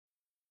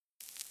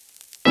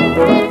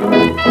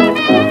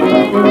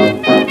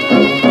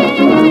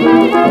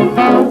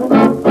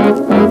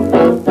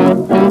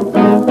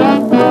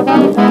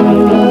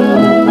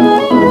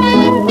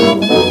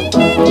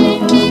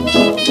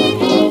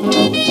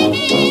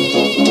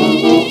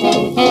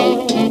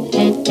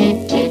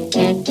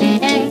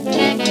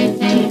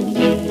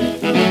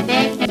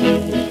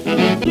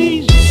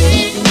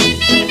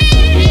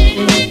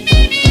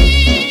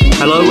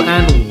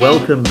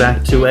Welcome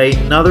back to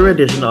another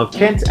edition of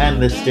Kent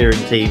and the Steering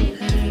Team.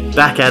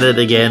 Back at it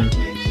again,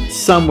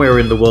 somewhere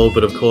in the world,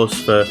 but of course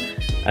for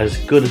as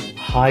good,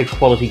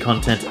 high-quality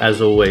content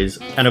as always.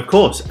 And of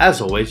course,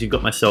 as always, you've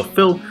got myself,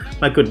 Phil,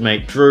 my good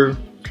mate, Drew,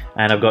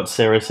 and I've got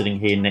Sarah sitting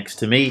here next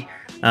to me.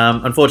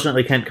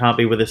 Unfortunately, Kent can't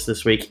be with us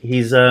this week.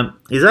 He's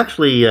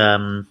actually,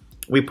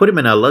 we put him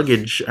in our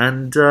luggage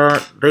and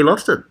they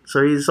lost it,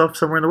 so he's off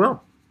somewhere in the world.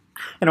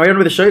 Anyway, on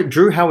with the show.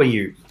 Drew, how are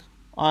you?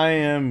 I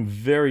am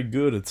very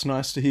good. It's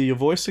nice to hear your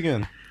voice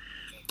again.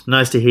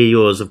 Nice to hear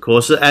yours, of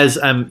course. As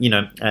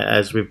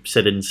as we've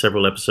said in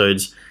several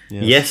episodes,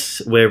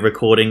 yes, we're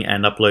recording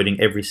and uploading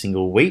every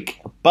single week,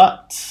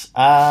 but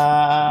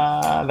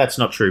that's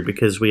not true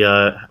because we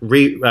are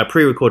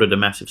pre-recorded a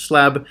massive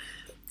slab,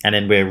 and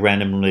then we're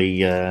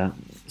randomly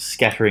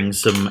scattering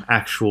some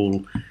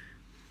actual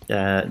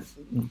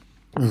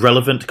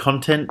relevant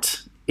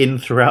content in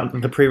throughout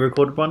the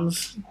pre-recorded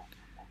ones.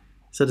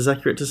 Is that as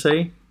accurate to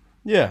say?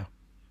 Yeah.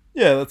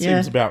 Yeah, that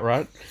seems about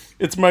right.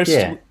 It's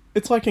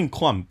it's like in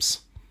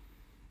clumps.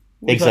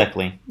 We've had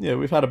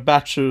a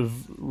batch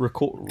of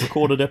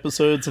recorded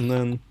episodes and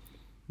then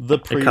the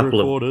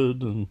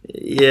pre-recorded.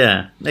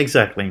 Yeah,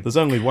 exactly. There's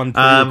only one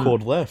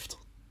pre-record left.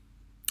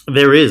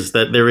 There is.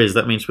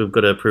 That means we've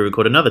got to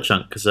pre-record another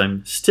chunk because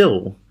I'm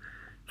still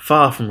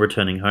far from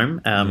returning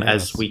home.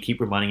 As we keep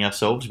reminding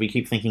ourselves, we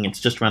keep thinking it's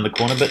just around the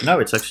corner, but no,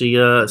 it's actually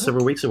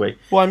several weeks away.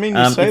 Well, I mean,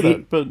 you say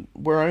that, but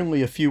we're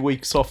only a few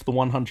weeks off the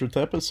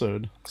 100th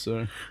episode,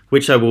 so...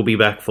 Which I will be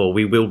back for.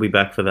 We will be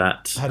back for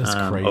that. That is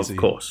crazy. Of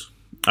course.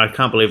 I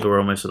can't believe we're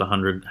almost at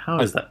 100.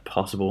 How is that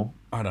possible?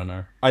 I don't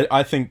know.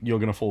 I think you're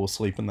going to fall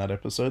asleep in that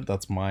episode.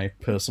 That's my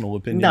personal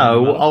opinion.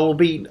 No, I'll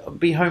be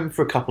home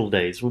for a couple of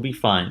days. We'll be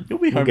fine. You'll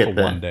be home for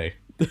one day.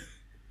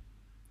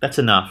 That's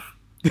enough.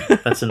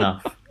 That's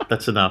enough.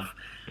 That's enough.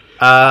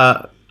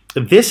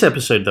 This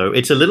episode, though,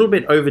 it's a little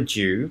bit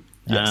overdue.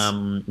 Yes.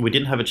 We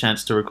didn't have a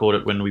chance to record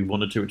it when we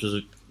wanted to, which was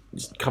a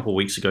couple of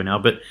weeks ago now.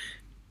 But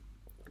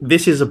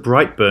this is a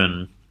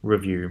Brightburn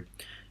review.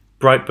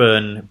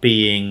 Brightburn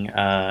being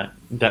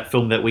that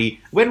film that we...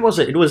 When was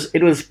it? It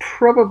was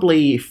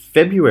probably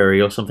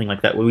February or something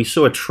like that, where we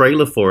saw a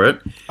trailer for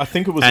it. I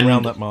think it was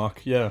around that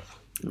mark, yeah.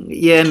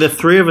 Yeah, and the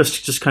three of us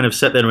just kind of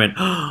sat there and went,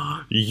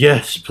 oh,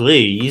 yes,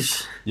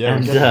 please. Yeah,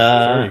 and,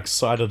 very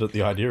excited at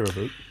the idea of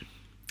it.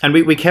 And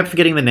we kept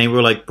forgetting the name. We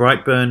were like,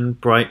 Brightburn,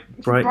 Bright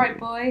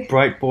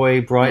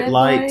Boy, Bright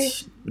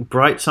Light,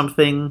 Bright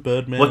something.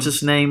 Birdman. What's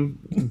his name?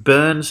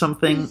 Burn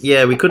something?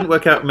 Yeah, we couldn't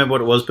remember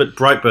what it was, but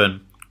Brightburn.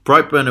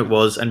 Brightburn it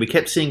was, and we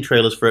kept seeing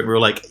trailers for it, and we were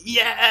like,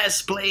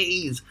 yes,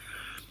 please!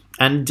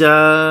 And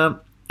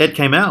it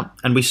came out,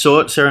 and we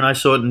saw it. Sarah and I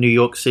saw it in New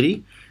York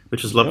City,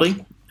 which was lovely.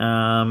 Yep.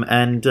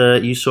 And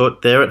you saw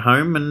it there at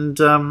home, and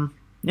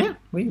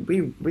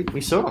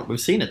we saw it. We've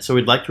seen it, so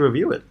we'd like to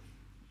review it.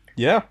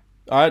 Yeah,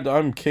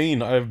 I'm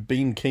keen. I've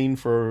been keen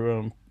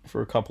for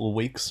a couple of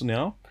weeks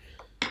now.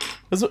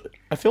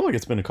 I feel like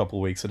it's been a couple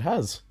of weeks. It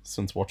has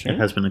since watching it. It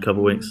has been a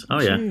couple of weeks.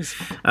 Oh yeah.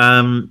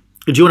 Jeez.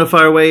 Do you want to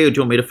fire away, or do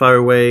you want me to fire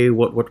away?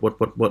 What?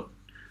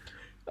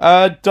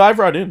 Dive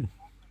right in.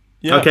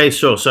 Yeah. Okay,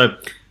 sure.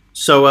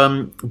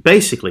 So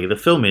basically, the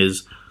film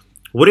is: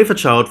 what if a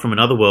child from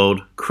another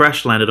world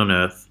crash landed on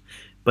Earth,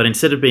 but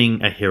instead of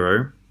being a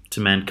hero to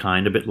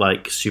mankind, a bit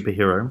like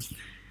Superhero,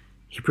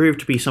 he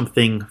proved to be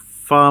something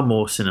far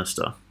more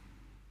sinister.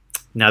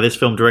 Now, this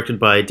film, directed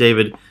by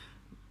David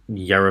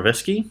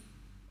Yarovesky.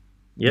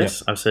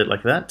 Yes, I've said it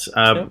like that.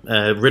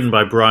 Written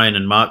by Brian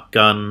and Mark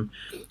Gunn,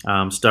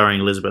 starring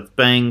Elizabeth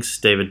Banks,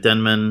 David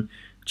Denman,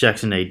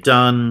 Jackson A.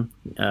 Dunn,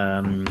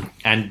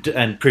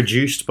 and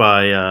produced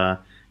by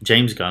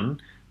James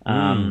Gunn.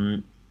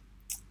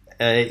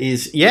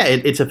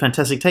 It's a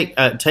fantastic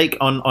take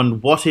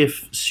on what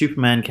if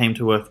Superman came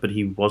to Earth but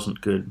he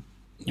wasn't good.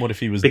 What if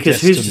he was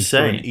destined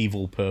for an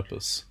evil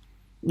purpose?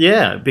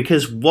 Yeah,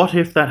 because what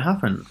if that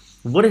happened?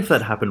 What if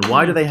that happened?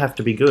 Why do they have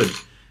to be good?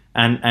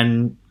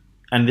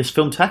 And this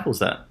film tackles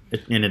that,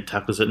 and it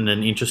tackles it in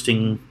an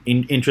interesting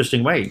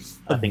way.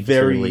 I think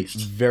very,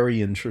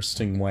 very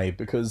interesting way,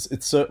 because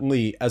it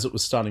certainly, as it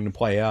was starting to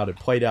play out, it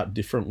played out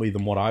differently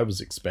than what I was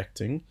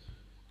expecting.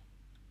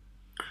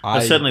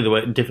 Certainly,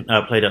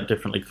 played out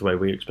differently to the way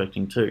we were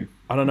expecting too.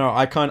 I don't know.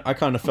 I kind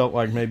of felt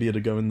like maybe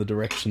it'd go in the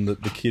direction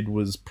that the kid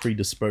was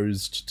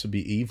predisposed to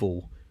be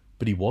evil,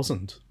 but he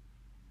wasn't.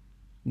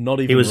 Not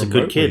even. He was remotely.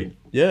 A good kid.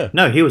 Yeah.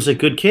 No, he was a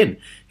good kid.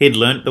 He'd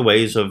learnt the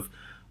ways of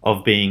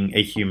being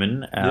a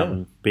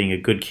human, being a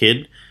good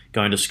kid,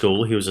 going to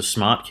school. He was a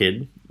smart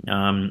kid.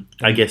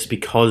 I guess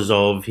because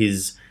of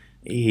his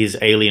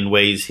alien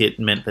ways, it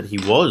meant that he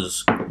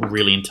was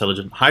really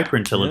intelligent, hyper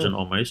intelligent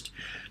almost.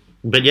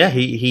 But yeah,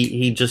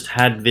 he just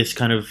had this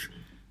kind of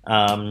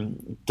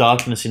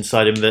darkness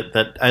inside him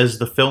that as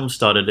the film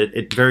started,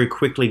 it very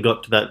quickly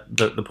got to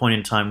the point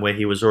in time where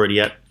he was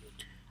already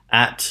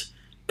at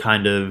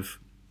kind of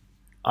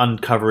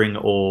uncovering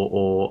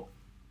or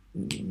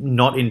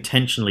not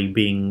intentionally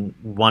being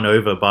won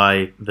over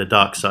by the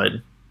dark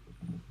side.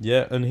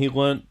 Yeah, and he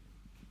learnt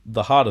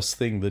the hardest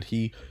thing, that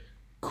he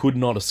could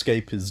not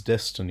escape his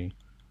destiny.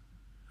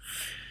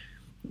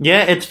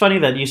 Yeah, it's funny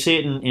that you see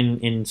it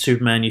in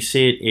Superman, you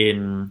see it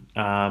in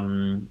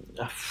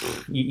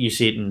you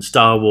see it in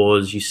Star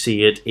Wars, you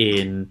see it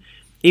in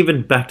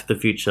even Back to the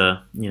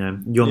Future.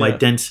 You're my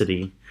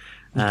density.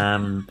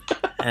 To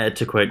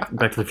quote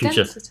Back to the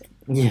Future.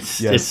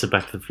 Yes, it's a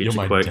Back to the Future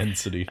quote. You're my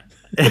density.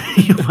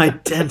 You're my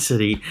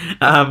density.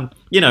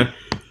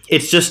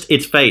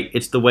 It's fate.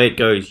 It's the way it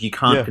goes. You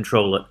can't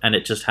control it, and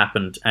it just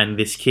happened. And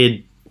this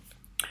kid,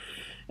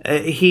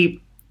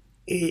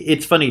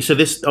 it's funny. So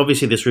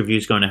this review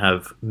is going to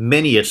have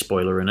many a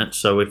spoiler in it.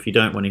 So if you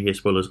don't want to hear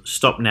spoilers,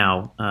 stop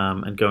now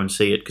and go and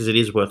see it, because it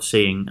is worth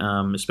seeing,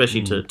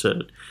 especially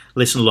to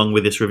listen along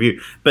with this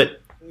review.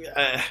 But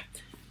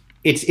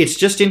it's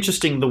just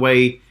interesting the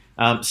way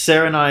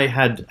Sarah and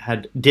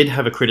I did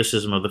have a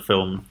criticism of the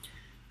film,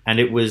 and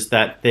it was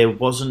that there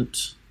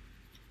wasn't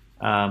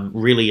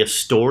really a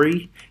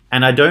story.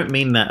 And I don't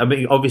mean that. I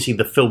mean, obviously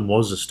the film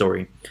was a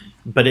story,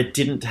 but it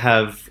didn't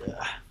have.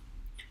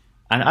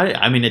 And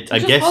I mean, I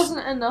guess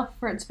wasn't enough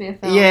for it to be a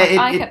film. Yeah,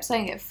 I kept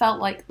saying it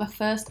felt like the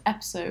first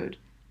episode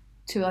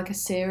to like a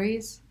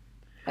series.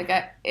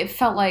 It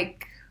felt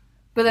like,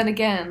 but then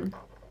again,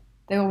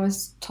 they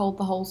almost told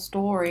the whole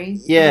story.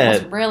 Yeah, it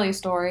wasn't really a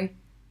story.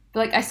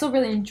 But I still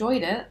really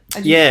enjoyed it.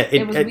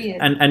 It was weird.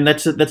 And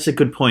that's a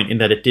good point, in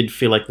that it did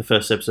feel like the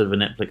first episode of a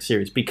Netflix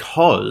series,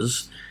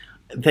 because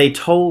they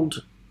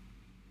told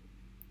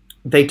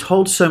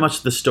so much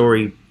of the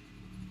story,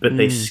 but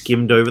they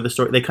skimmed over the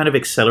story. They kind of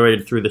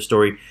accelerated through the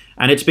story.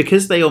 And it's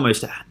because they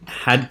almost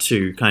had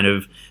to kind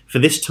of, for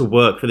this to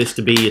work, for this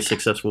to be a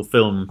successful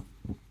film.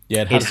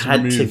 Yeah, it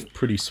had to move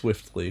pretty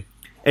swiftly.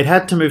 It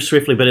had to move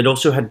swiftly, but it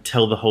also had to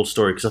tell the whole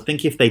story. Because I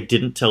think if they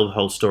didn't tell the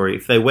whole story,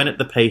 if they went at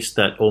the pace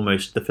that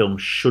almost the film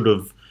should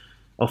have,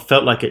 or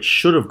felt like it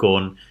should have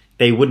gone,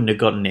 they wouldn't have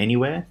gotten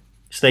anywhere.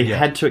 So they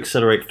had to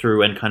accelerate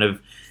through, and kind of,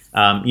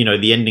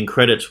 the ending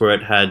credits where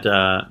it had,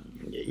 a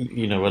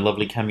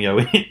lovely cameo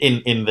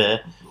in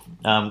there,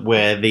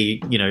 where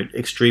the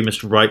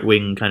extremist right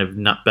wing kind of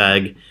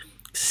nutbag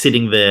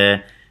sitting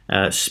there,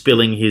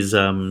 spilling his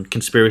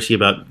conspiracy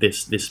about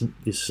this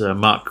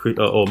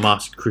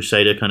masked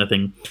crusader kind of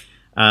thing.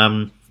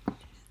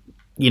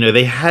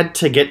 They had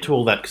to get to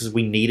all that because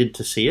we needed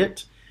to see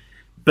it.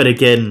 But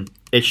again,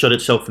 it shot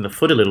itself in the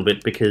foot a little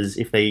bit, because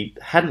if they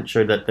hadn't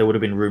showed that, there would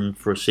have been room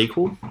for a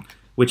sequel,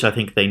 which I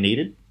think they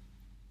needed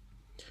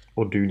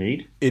or do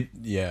need.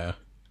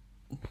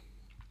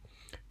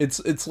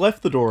 It's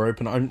left the door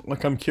open.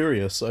 I'm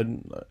curious. I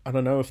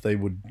don't know if they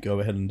would go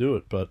ahead and do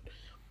it, but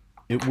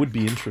it would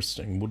be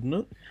interesting, wouldn't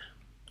it?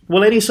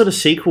 Well, any sort of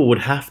sequel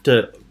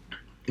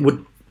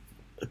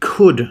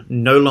could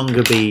no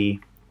longer be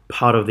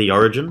part of the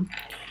origin.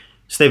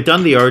 So they've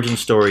done the origin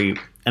story,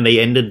 and they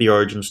ended the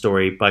origin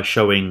story by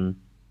showing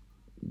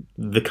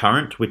the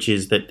current, which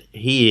is that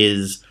he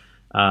is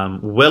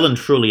well and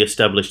truly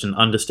established and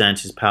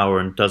understands his power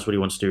and does what he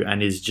wants to do,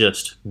 and is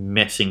just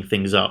messing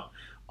things up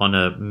on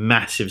a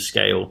massive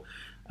scale.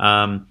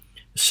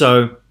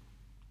 So,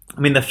 I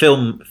mean, the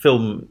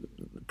film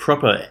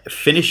proper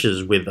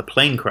finishes with a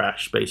plane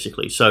crash,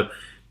 basically. So,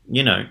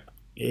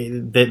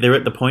 they're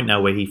at the point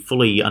now where he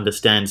fully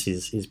understands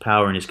his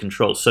power and his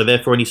control. So,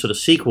 therefore, any sort of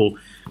sequel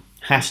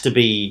has to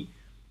be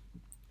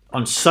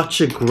on such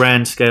a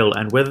grand scale.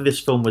 And whether this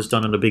film was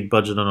done on a big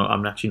budget or not,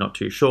 I'm actually not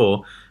too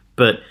sure.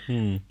 But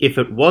if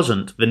it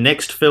wasn't, the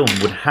next film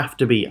would have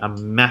to be a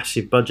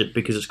massive budget,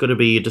 because it's got to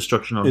be a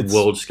destruction on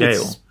world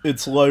scale.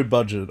 It's low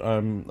budget.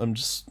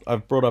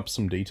 I've brought up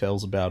some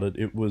details about it.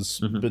 It was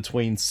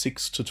between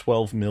 6 to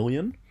 12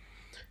 million,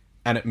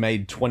 and it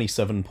made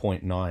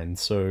 27.9.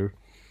 So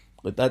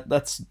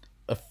that's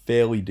a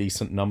fairly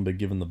decent number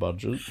given the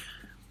budget.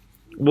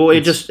 Well,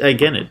 it just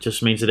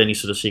means that any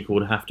sort of sequel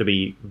would have to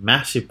be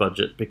massive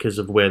budget because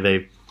of where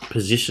they've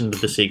positioned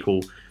the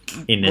sequel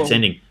in its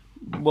ending.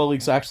 Well,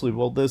 exactly.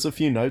 Well, there's a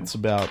few notes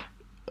about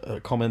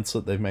comments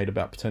that they've made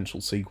about potential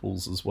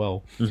sequels as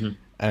well,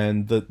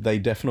 and that they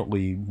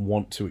definitely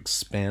want to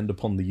expand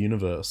upon the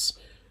universe.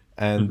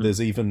 And there's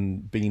even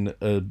been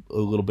a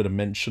little bit of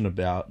mention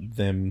about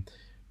them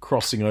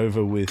crossing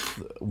over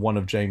with one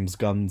of James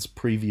Gunn's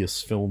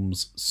previous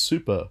films,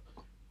 Super,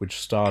 which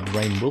starred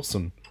Rainn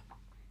Wilson.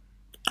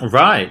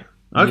 Right.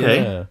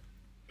 Okay. Yeah.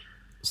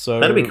 So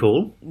that'd be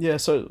cool. Yeah.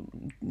 So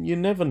you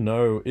never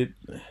know.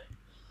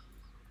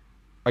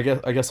 I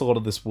guess a lot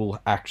of this will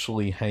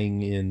actually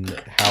hang in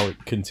how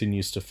it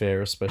continues to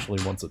fare,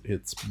 especially once it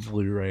hits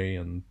Blu-ray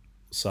and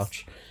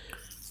such.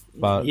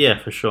 But yeah,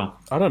 for sure.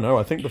 I don't know.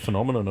 I think the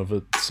phenomenon of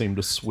it seemed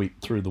to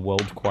sweep through the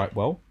world quite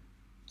well.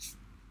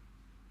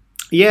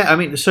 Yeah, I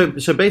mean, so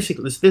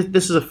basically,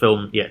 this is a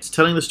film. Yeah, it's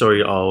telling the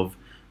story of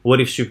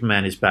what if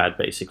Superman is bad,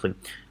 basically.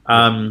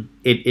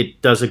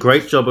 It does a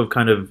great job of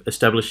kind of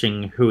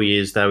establishing who he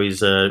is, that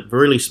he's a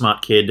really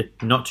smart kid,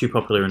 not too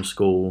popular in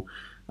school,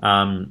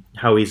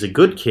 how he's a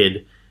good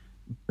kid,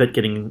 but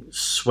getting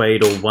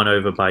swayed or won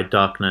over by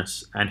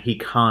darkness, and he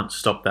can't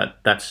stop that.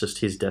 That's just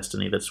his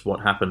destiny. That's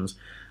what happens.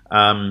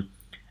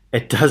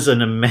 It does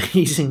an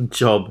amazing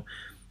job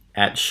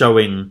at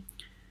showing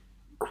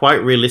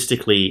quite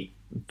realistically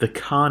the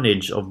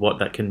carnage of what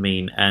that can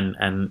mean.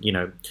 And you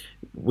know,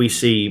 we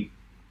see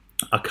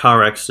a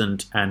car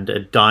accident and a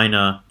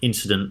diner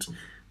incident,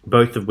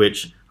 both of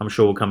which I'm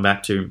sure we'll come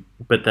back to,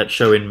 but that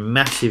show in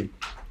massive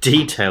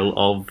detail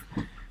of,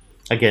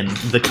 again,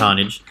 the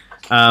carnage.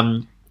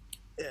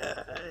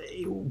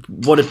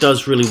 What it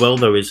does really well,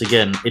 though, is,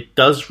 again, it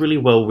does really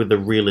well with the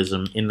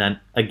realism in that,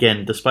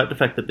 again, despite the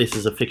fact that this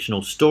is a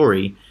fictional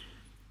story,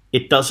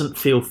 it doesn't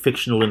feel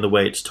fictional in the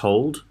way it's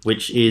told,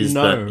 which is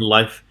that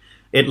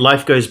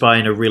life goes by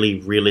in a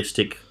really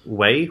realistic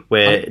way,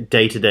 where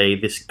day to day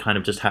this kind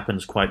of just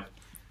happens quite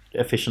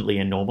efficiently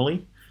and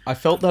normally. I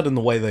felt that in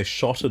the way they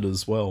shot it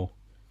as well.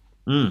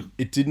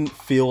 It didn't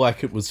feel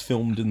like it was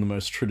filmed in the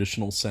most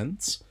traditional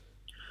sense.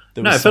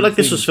 I felt like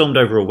this was filmed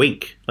over a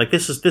week. Like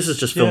this is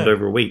just filmed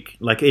over a week.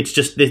 Like it's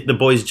just the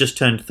boys just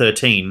turned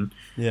 13,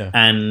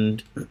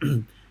 and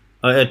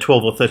 12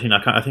 or 13.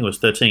 I think it was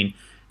 13,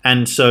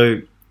 and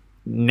so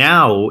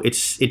now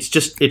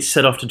it's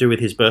set off to do with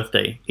his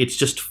birthday. It's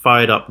just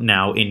fired up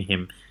now in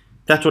him.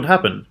 That's what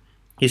happened.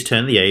 He's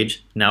turned the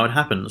age. Now it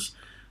happens.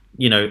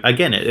 You know,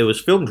 again, it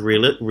was filmed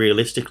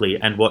realistically,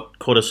 and what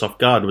caught us off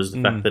guard was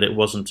the fact that it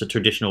wasn't a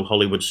traditional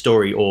Hollywood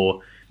story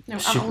or. No,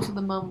 and also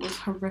the mum was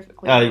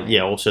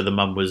horrifically. Also the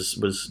mum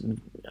was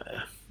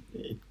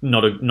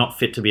not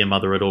fit to be a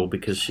mother at all,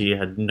 because she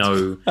had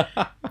no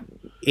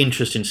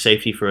interest in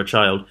safety for a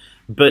child.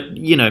 But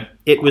you know,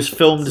 it was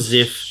filmed as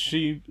if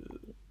she.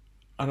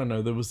 I don't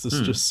know. There was this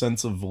just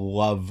sense of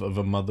love of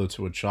a mother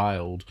to a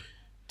child,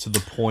 to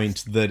the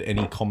point that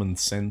any common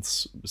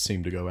sense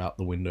seemed to go out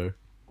the window.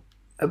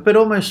 But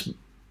almost.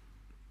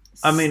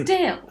 I mean,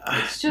 still,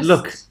 it's just...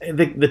 look,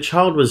 the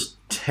child was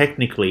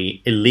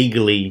technically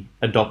illegally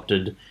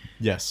adopted.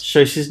 Yes.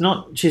 So she's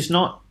not,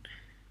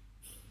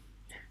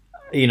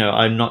 you know,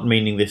 I'm not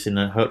meaning this in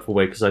a hurtful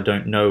way because I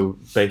don't know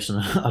based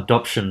on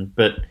adoption,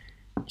 but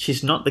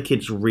she's not the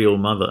kid's real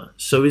mother.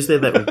 So is there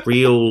that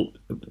real,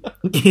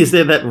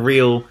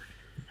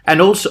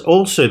 and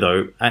also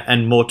though,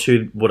 and more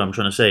to what I'm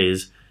trying to say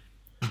is,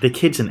 the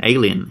kid's an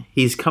alien.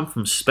 He's come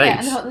from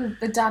space. Yeah, and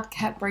the dad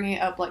kept bringing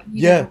it up, like,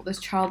 you know what this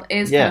child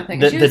is, kind of thing.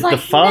 The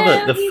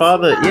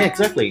father, yeah,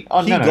 exactly.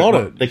 Oh, he got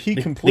it. He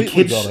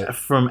completely got it. The kid's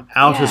from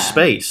outer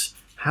space.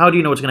 How do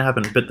you know what's going to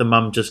happen? But the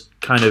mum just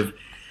kind of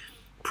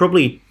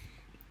probably,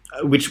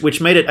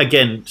 which made it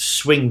again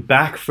swing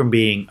back from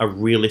being a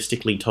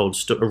realistic told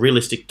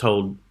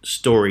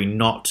story,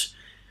 not.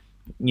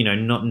 You know,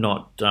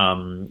 not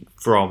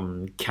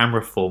from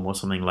camera form or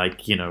something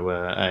like, you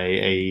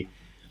know,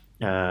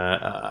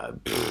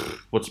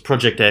 what's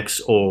Project X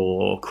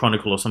or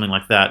Chronicle or something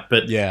like that,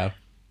 but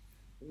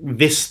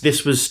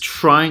this was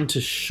trying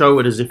to show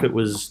it as if it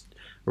was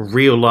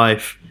real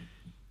life,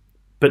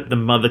 but the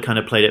mother kind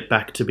of played it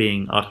back to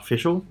being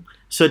artificial,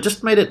 so it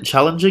just made it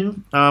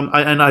challenging.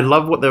 And I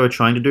love what they were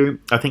trying to do.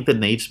 I think there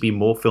needs to be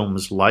more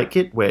films like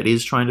it where it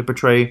is trying to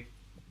portray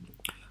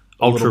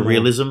ultra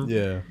realism.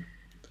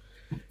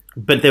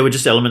 But there were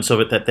just elements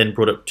of it that then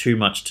brought up too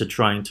much to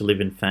trying to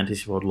live in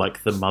fantasy world,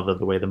 like the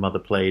way the mother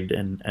played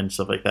and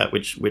stuff like that,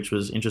 which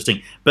was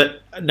interesting.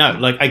 But no,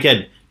 like,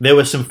 again, there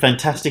were some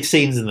fantastic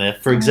scenes in there.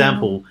 For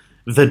example,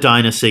 the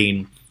diner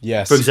scene.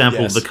 Yes. For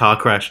example, the car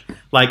crash.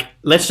 Like,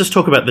 let's just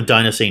talk about the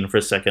diner scene for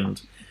a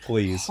second.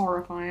 Please.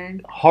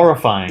 Horrifying.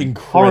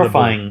 Incredible.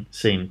 Horrifying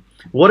scene.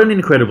 What an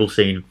incredible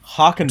scene.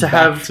 Harken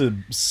back to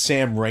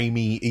Sam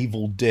Raimi,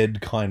 Evil Dead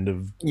kind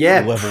of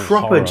level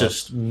proper horror.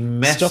 Just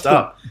messed Stuff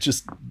up. That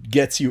just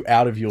gets you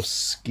out of your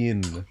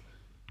skin.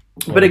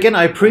 But again,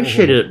 I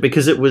appreciated it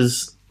because it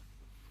was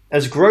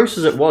as gross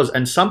as it was,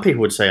 and some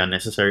people would say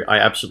unnecessary. I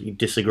absolutely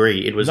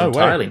disagree. It was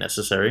entirely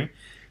necessary.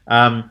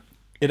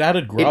 It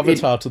added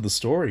gravitas to the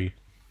story.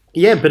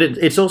 Yeah, but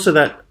it's also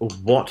that,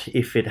 what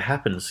if it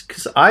happens?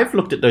 Because I've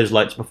looked at those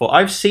lights before.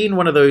 I've seen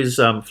one of those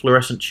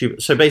fluorescent tube...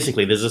 So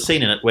basically, there's a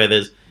scene in it where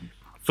there's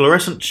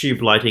fluorescent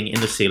tube lighting in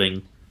the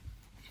ceiling.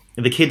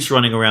 The kid's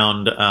running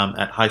around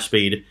at high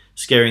speed,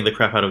 scaring the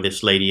crap out of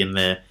this lady in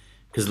there,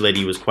 because the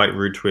lady was quite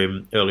rude to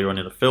him earlier on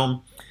in the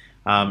film.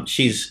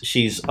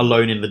 She's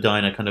alone in the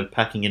diner, kind of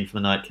packing in for the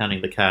night,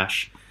 counting the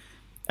cash.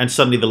 And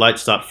suddenly the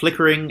lights start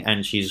flickering,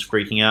 and she's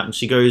freaking out. And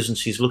she goes and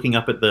she's looking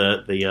up at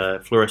the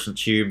fluorescent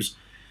tubes,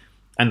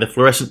 and the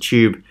fluorescent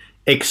tube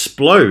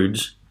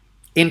explodes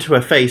into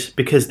her face,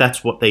 because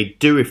that's what they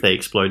do if they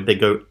explode. They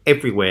go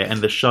everywhere,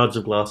 and the shards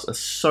of glass are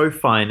so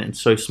fine and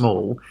so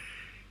small.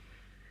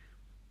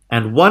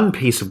 And one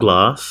piece of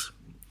glass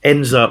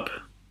ends up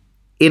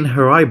in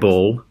her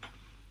eyeball,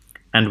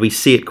 and we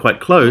see it quite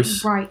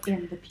close. Right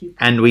in the pupil.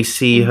 And we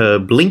see her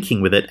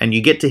blinking with it, and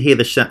you get to hear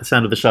the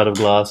sound of the shard of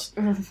glass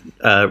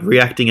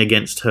reacting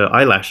against her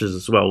eyelashes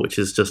as well, which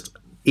is just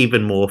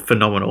even more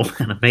phenomenal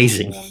and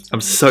amazing.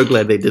 I'm so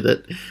glad they did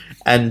it.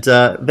 And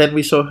then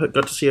we got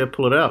to see her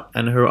pull it out,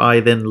 and her eye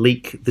then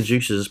leak the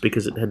juices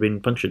because it had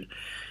been punctured.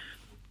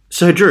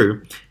 So,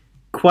 Drew,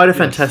 quite a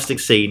fantastic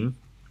scene.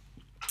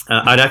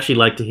 I'd actually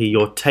like to hear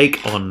your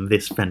take on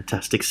this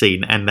fantastic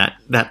scene and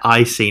that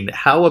eye scene.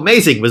 How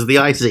amazing was the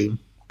eye scene?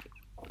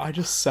 I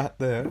just sat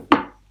there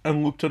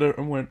and looked at it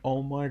and went,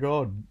 "Oh my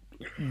god,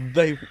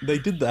 they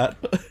did that!"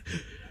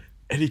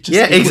 And it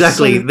just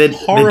exactly. Was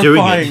so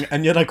horrifying,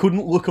 and yet I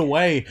couldn't look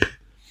away.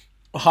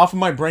 Half of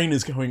my brain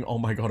is going, "Oh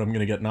my god, I'm going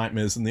to get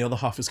nightmares," and the other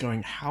half is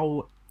going,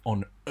 "How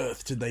on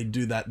earth did they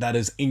do that? That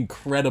is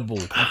incredible.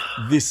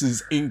 This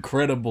is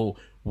incredible.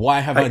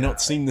 Why have I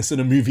not seen this in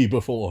a movie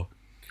before?"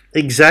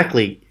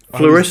 Exactly.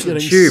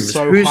 Fluorescent tubes.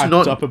 So Who's hyped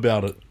not up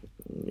about it?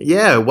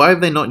 Yeah, why have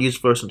they not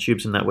used fluorescent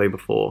tubes in that way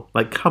before?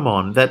 Like, come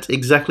on. That's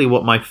exactly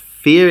what my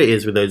fear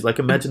is with those. Like,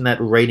 imagine that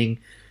raining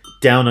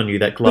down on you,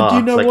 that glass. But do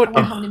you know like, what? I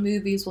wonder how many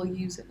movies will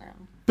use it now.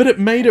 But it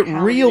made it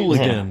real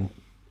again.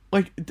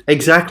 Like,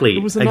 exactly.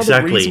 There was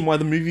another reason why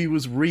the movie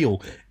was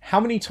real. How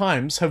many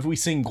times have we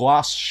seen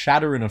glass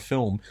shatter in a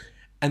film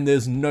and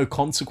there's no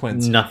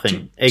consequence?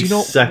 Nothing.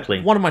 Exactly.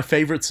 You know, one of my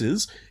favorites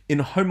is in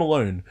Home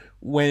Alone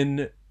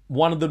when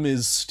one of them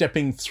is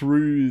stepping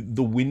through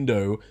the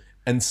window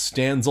and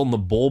stands on the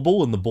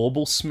bauble and the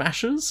bauble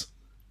smashes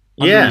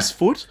under his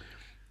foot.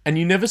 And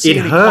you never see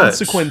any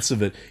consequence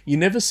of it. You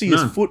never see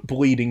his foot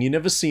bleeding. You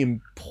never see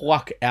him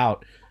pluck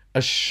out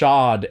a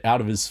shard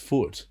out of his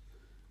foot.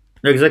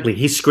 Exactly.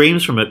 He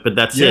screams from it, but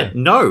that's it.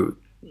 No.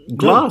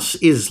 Glass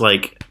is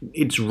like,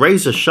 it's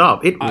razor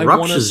sharp. It ruptures you. I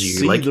want to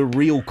see the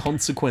real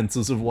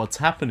consequences of what's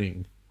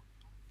happening.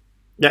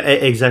 Yeah,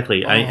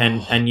 exactly.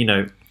 And you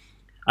know,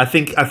 I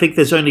think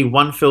there's only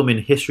one film in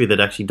history that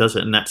actually does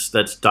it, and that's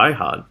Die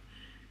Hard.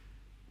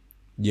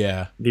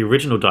 Yeah. The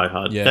original Die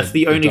Hard. Yeah, that's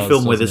the only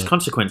film where there's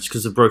consequence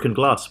because of broken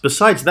glass.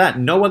 Besides that,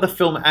 no other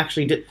film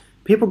actually did.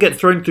 People get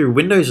thrown through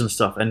windows and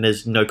stuff, and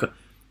there's no...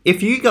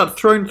 If you got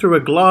thrown through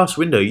a glass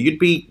window, you'd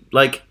be,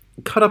 like,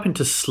 cut up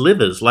into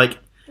slithers. Like...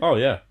 Oh,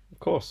 yeah. Of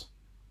course.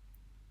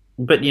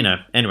 But, you know,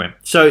 anyway.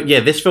 So,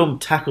 yeah, this film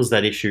tackles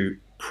that issue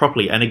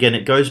properly. And again,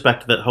 it goes back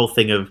to that whole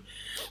thing of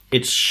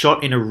it's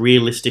shot in a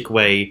realistic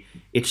way.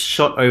 It's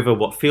shot over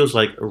what feels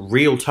like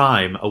real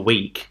time, a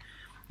week.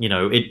 You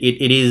know, it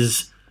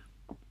is...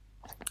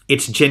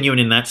 It's genuine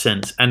in that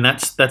sense, and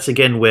that's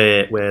again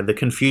where the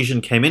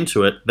confusion came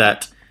into it.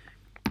 That,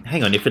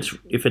 hang on, if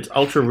it's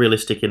ultra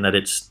realistic in that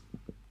it's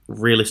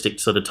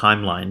realistic sort of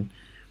timeline,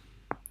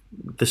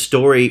 the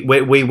story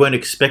we weren't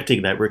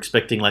expecting that. We're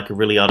expecting like a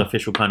really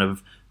artificial kind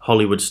of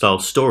Hollywood style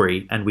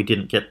story, and we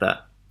didn't get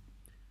that.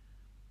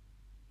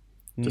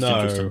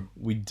 No,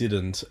 we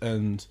didn't,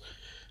 but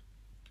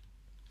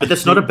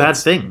that's not a bad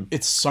thing.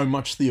 It's so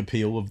much the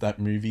appeal of that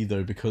movie,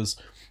 though, because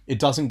it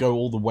doesn't go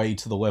all the way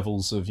to the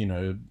levels of, you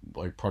know,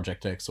 like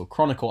Project X or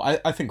Chronicle.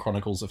 I think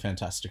Chronicle's a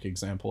fantastic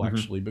example,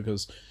 actually,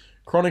 because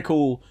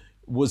Chronicle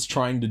was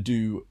trying to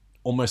do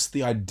almost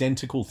the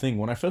identical thing.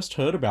 When I first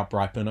heard about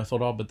Brightburn, I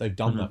thought, but they've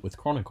done that with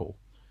Chronicle.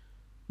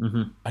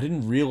 I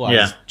didn't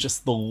realize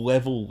just the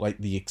level, like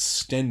the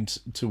extent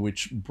to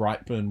which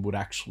Brightburn would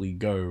actually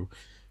go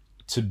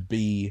to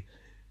be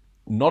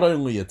not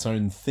only its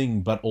own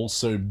thing, but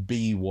also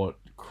be what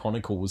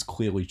Chronicle was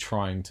clearly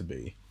trying to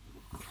be.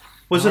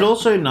 Was it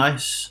also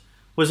nice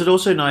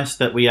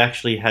that we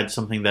actually had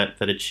something that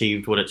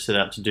achieved what it set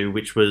out to do,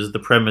 which was the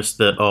premise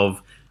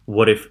of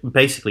what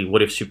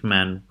if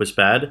Superman was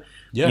bad?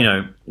 Yeah. You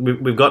know,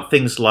 we've got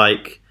things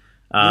like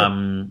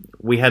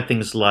we had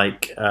things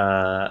like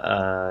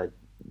trying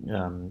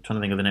to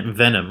think of the name,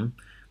 Venom,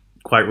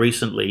 quite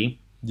recently.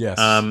 Yes.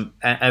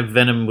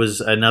 Venom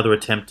was another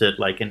attempt at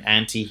like an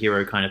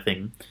anti-hero kind of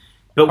thing.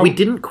 But we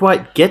didn't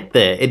quite get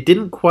there. It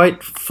didn't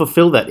quite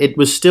fulfill that. It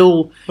was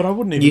still... But I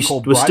wouldn't even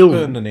call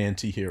Brightburn an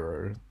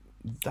anti-hero.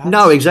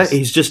 No, exactly.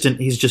 He's just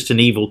an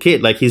evil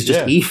kid. Like, he's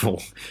just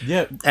evil.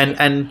 Yeah.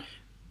 And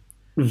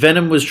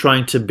Venom was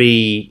trying to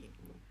be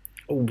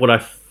what I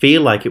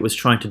feel like it was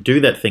trying to do,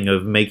 that thing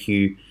of make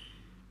you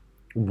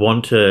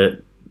want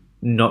to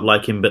not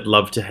like him, but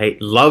love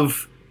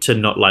to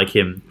not like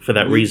him for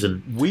that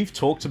reason. We've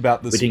talked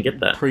about this we didn't get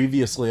that.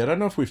 previously. I don't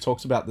know if we've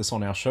talked about this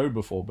on our show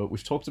before, but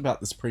we've talked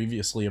about this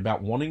previously,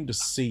 about wanting to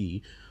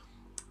see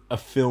a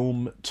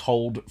film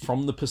told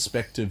from the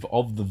perspective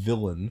of the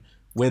villain,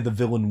 where the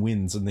villain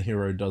wins and the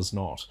hero does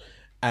not.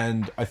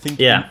 And I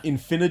think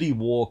Infinity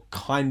War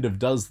kind of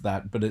does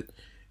that, but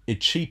it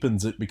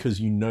cheapens it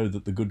because you know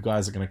that the good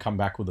guys are going to come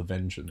back with a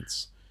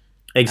vengeance.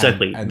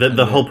 Exactly.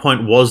 The whole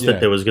point was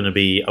that there was going to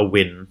be a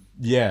win.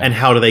 Yeah. And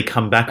how do they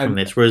come back from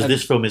this? Whereas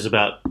this film is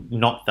about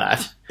not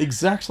that.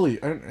 Exactly.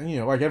 And you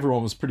know, like,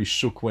 everyone was pretty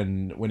shook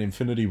when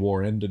Infinity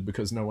War ended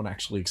because no one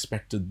actually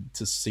expected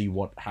to see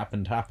what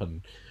happened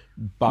happen.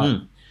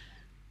 But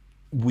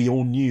we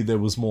all knew there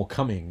was more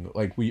coming.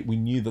 Like, we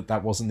knew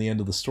that wasn't the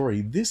end of the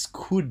story. This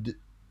could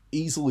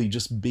easily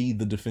just be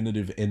the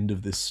definitive end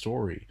of this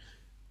story.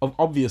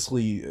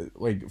 Obviously,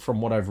 like, from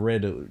what I've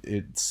read,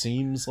 it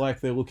seems like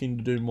they're looking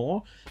to do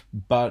more,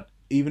 but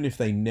even if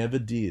they never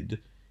did,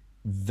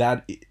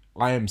 that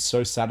I am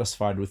so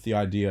satisfied with the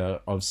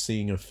idea of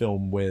seeing a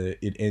film where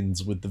it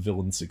ends with the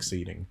villain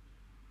succeeding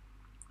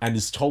and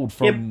is told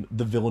from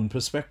the villain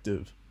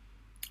perspective.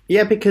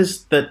 Yeah,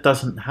 because that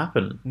doesn't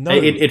happen. No.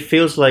 It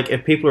feels like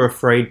if people are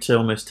afraid to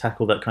almost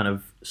tackle that kind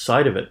of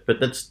side of it, but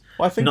that's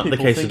not the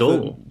case at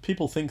all.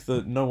 People think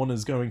that no one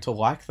is going to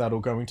like that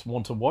or going to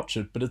want to watch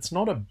it, but it's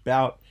not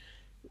about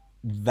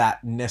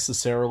that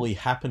necessarily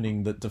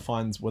happening that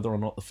defines whether or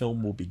not the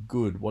film will be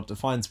good. What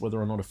defines whether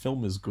or not a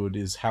film is good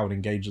is how it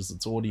engages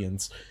its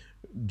audience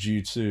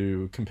due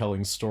to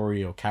compelling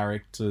story or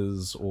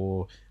characters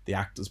or the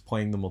actors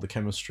playing them or the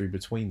chemistry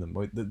between them.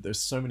 Like, there's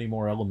so many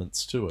more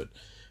elements to it.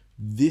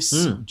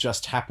 This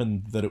just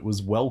happened that it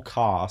was well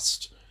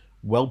cast,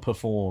 well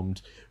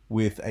performed,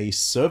 with a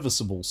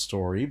serviceable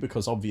story,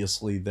 because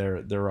obviously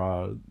there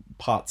are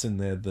parts in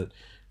there that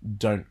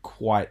don't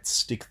quite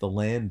stick the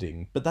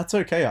landing. But that's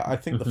okay. I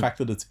think the fact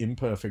that it's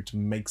imperfect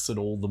makes it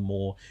all the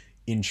more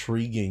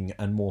intriguing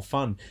and more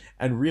fun.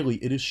 And really,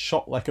 it is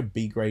shot like a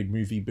B-grade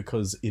movie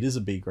because it is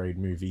a B-grade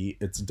movie.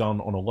 It's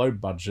done on a low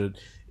budget.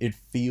 It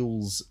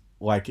feels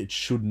like it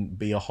shouldn't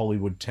be a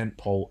Hollywood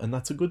tentpole, and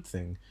that's a good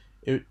thing.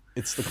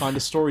 It's the kind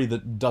of story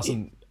that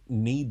doesn't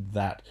need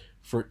that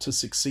for it to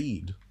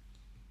succeed.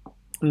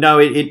 No,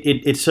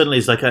 it certainly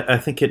is. Like, I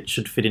think it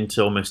should fit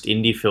into almost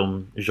indie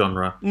film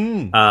genre.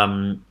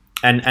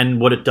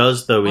 And what it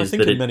does, though, is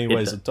that in many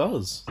ways it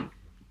does.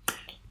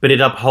 But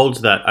it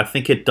upholds that. I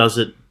think it does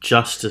it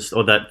justice,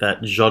 or that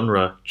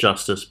genre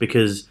justice,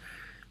 because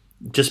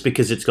just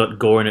because it's got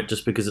gore in it,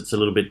 just because it's a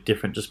little bit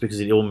different, just because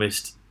it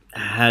almost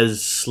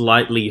has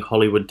slightly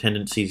Hollywood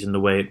tendencies in the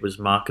way it was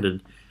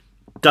marketed,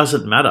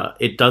 doesn't matter.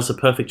 It does a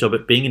perfect job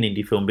at being an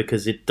indie film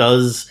because it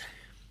does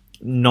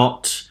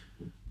not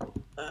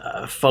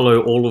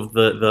follow all of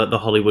the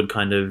Hollywood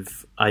kind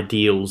of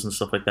ideals and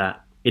stuff like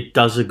that. It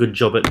does a good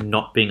job at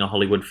not being a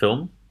Hollywood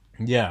film.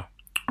 Yeah.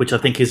 Which I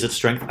think is its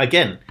strength.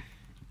 Again,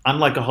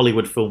 unlike a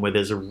Hollywood film where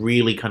there's a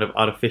really kind of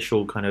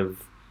artificial kind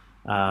of,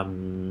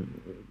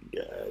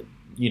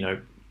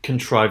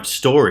 contrived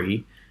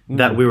story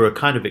that we were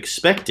kind of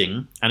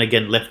expecting, and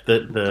again left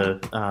the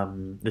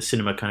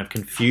cinema kind of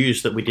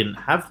confused that we didn't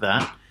have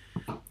that.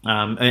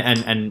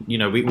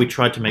 We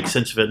tried to make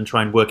sense of it and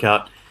try and work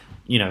out,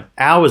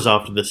 hours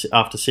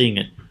after seeing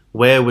it,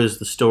 where was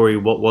the story?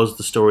 What was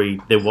the story?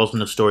 There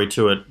wasn't a story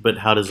to it, but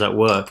how does that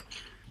work?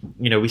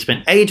 We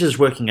spent ages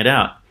working it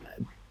out,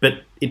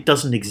 but it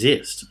doesn't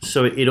exist.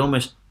 So it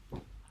almost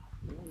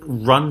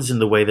runs in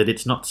the way that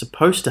it's not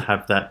supposed to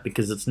have that,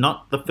 because it's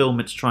not the film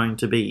it's trying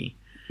to be.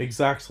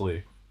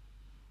 Exactly.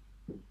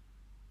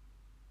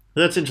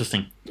 That's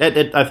interesting.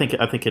 I think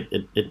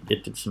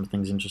it did some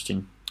things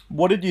interesting.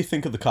 What did you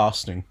think of the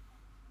casting?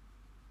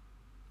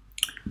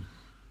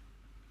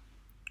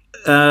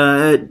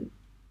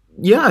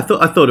 Yeah, I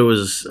thought it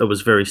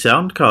was very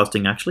sound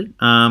casting, actually.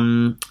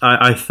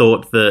 I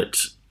thought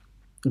that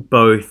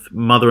both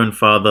mother and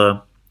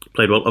father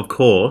played well. Of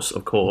course. You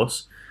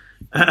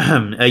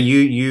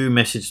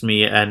messaged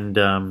me,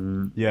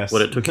 and yes.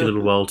 It took you a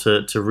little while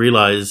to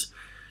realize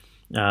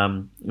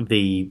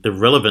the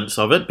relevance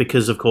of it,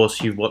 because of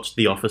course you've watched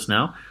The Office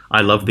now.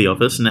 I love The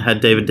Office, and it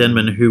had David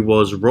Denman, who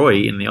was Roy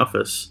in The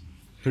Office,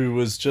 who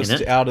was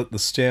just out at the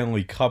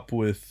Stanley Cup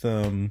with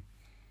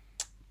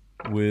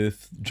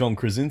John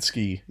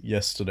Krasinski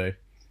yesterday.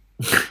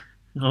 I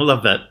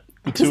love that,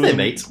 because they're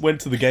mates.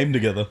 Went to the game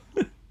together.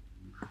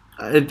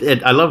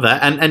 I love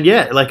that, and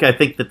yeah, like, I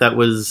think that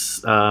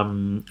was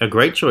a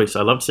great choice.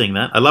 I loved seeing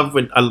that. I love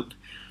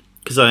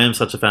because I am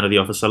such a fan of The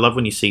Office. I love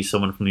when you see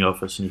someone from The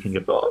Office and you can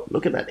go, "Oh,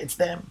 look at that, it's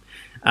them."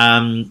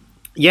 I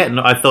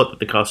thought that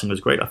the casting was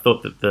great. I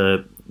thought that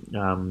the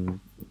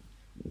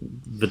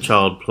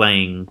child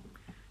playing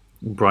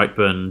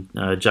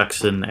Brightburn,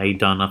 Jackson A.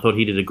 Dunn, I thought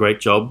he did a great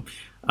job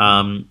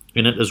in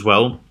it as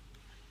well.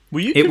 Were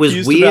you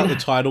confused about the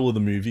title of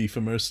the movie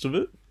for most of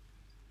it?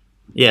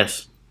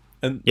 Yes.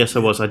 And yes, I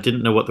was. I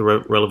didn't know what the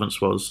relevance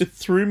was. It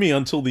threw me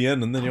until the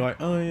end, and then you're like,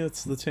 "Oh yeah,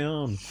 it's the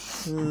town."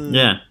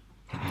 Yeah.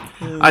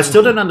 I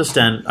still don't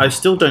understand. I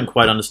still don't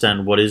quite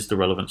understand what is the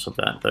relevance of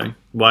that, though.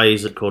 Why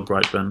is it called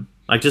Brightburn?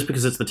 Like, just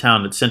because it's the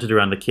town, it's centered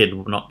around the kid,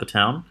 not the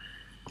town.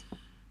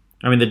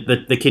 I mean,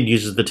 the kid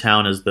uses the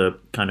town as the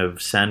kind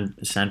of sand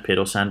pit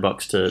or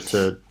sandbox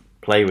to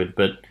play with,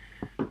 but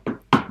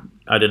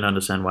I didn't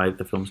understand why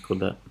the film's called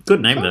that.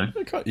 Good name, though.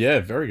 Yeah,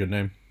 very good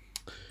name.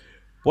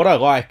 What I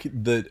like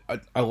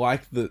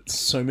that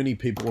so many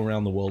people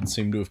around the world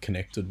seem to have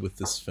connected with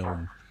this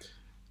film,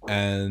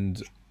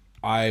 and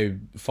I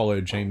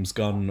follow James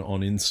Gunn on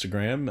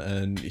Instagram,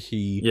 and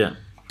he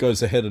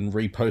goes ahead and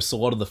reposts a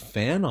lot of the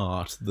fan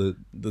art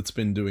that's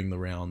been doing the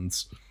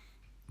rounds.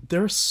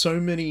 There are so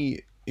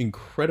many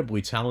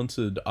incredibly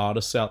talented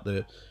artists out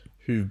there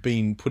who've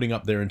been putting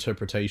up their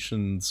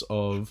interpretations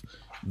of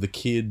the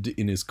kid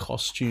in his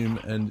costume,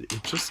 and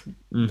it just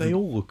they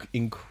all look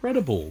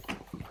incredible.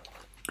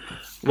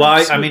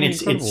 Well, I mean,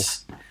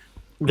 it's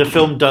the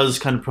film does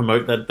kind of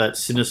promote that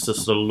sinister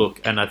sort of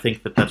look, and I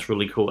think that's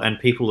really cool. And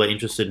people are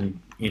interested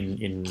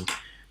in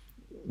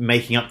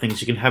making up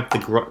things. You can have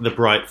the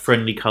bright,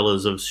 friendly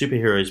colors of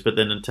superheroes, but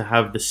then to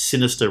have the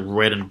sinister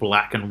red and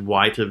black and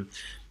white of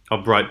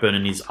Brightburn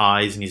in his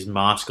eyes and his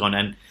mask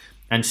on,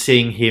 and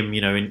seeing him,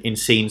 in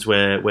scenes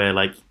where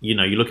like, you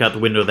look out the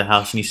window of the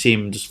house and you see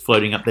him just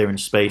floating up there in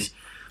space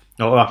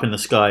or up in the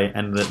sky,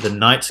 and the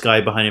night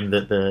sky behind him,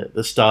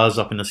 the stars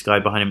up in the sky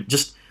behind him.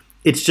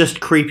 It's just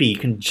creepy. You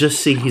can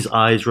just see his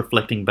eyes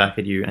reflecting back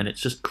at you, and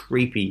it's just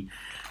creepy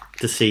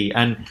to see.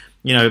 And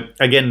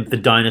again, the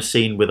diner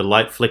scene with the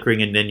light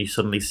flickering, and then you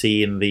suddenly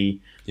see in the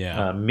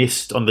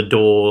mist on the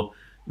door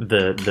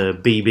the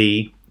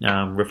BB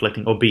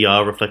reflecting, or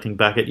BR reflecting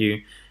back at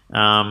you.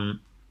 And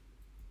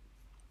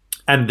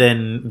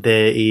then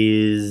there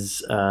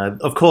is,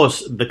 of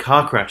course, the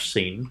car crash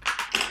scene,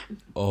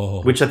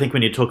 which I think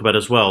we need to talk about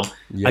as well.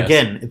 Yes.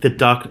 Again,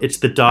 it's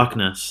the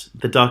darkness.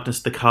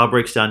 The car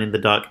breaks down in the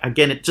dark.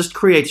 Again, it just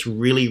creates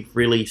really,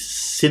 really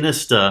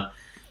sinister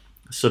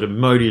sort of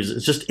motives.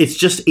 It's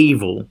just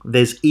evil.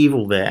 There's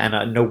evil there,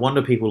 and no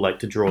wonder people like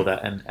to draw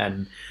that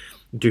and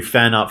do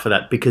fan art for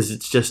that, because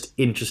it's just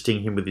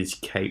interesting, him with his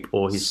cape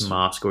or his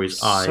mask or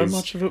his eyes. So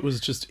much of it was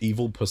just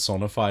evil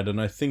personified,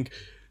 and I think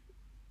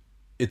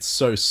it's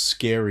so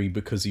scary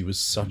because he was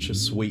such a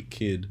sweet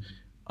kid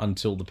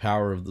until the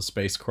power of the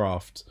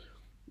spacecraft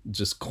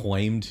just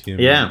claimed him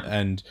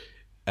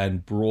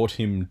and brought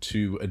him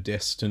to a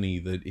destiny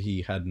that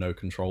he had no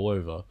control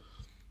over.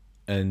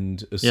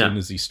 And as soon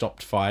as he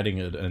stopped fighting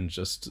it and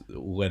just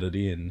let it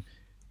in,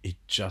 it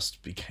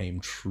just became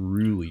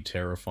truly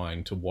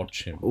terrifying to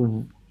watch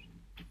him.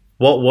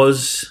 What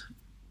was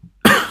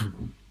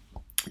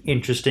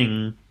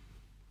interesting,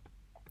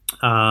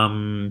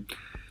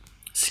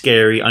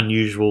 scary,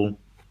 unusual,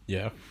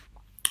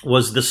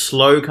 was the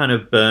slow kind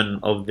of burn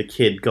of the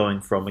kid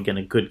going from, again,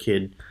 a good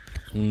kid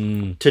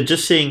to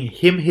just seeing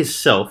him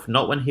himself,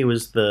 not when he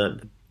was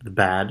the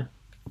bad,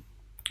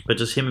 but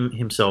just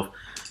himself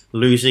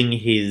losing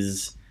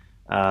his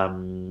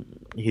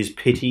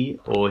pity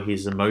or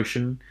his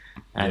emotion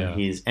and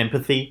his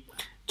empathy.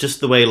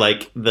 Just the way,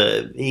 like,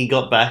 he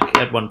got back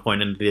at one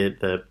point, and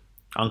the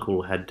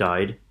uncle had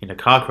died in a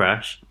car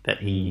crash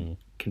that he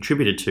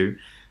contributed to,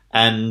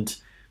 and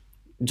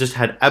just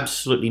had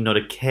absolutely not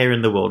a care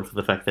in the world for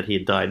the fact that he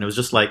had died. And it was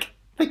just like,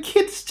 the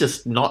kid's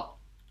just not...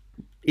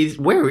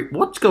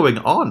 what's going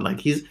on?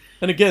 Like, he's...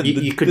 And again,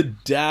 the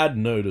dad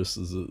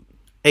notices it.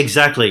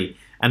 Exactly.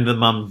 And the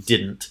mum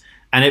didn't.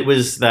 And it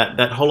was that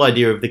whole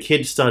idea of the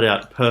kid started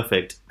out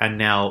perfect, and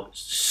now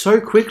so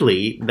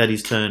quickly that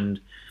he's turned,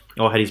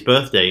 or had his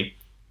birthday,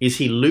 is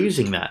he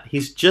losing that?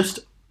 He's just...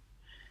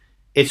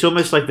 It's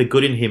almost like the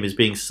good in him is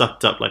being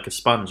sucked up like a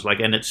sponge,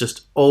 and it's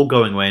just all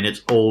going away, and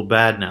it's all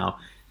bad now.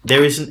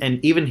 There isn't,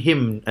 and even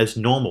him as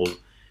normal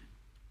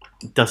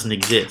doesn't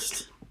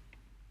exist.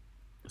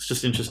 It's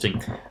just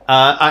interesting.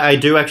 I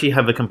do actually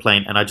have a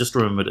complaint, and I just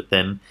remembered it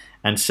then,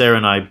 and Sarah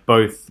and I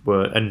both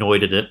were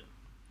annoyed at it.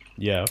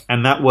 Yeah.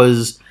 And that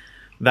was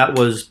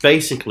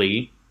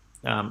basically,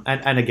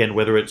 and again,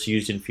 whether it's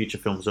used in future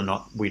films or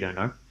not, we don't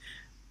know.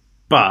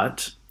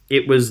 But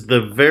it was the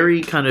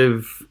very kind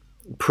of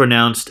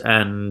pronounced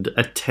and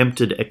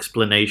attempted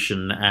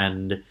explanation,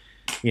 and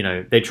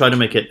they try to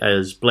make it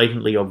as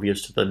blatantly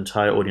obvious to the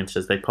entire audience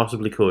as they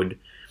possibly could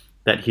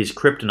that his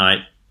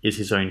kryptonite is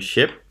his own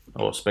ship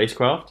or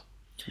spacecraft.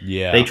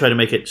 Yeah. They try to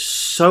make it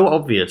so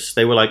obvious.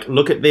 They were like,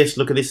 look at this,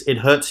 it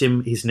hurts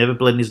him, he's never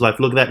bled in his life,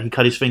 look at that, he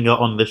cut his finger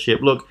on the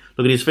ship, look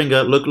at his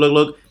finger,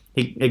 look,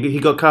 he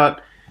got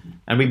cut.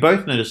 And we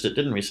both noticed it,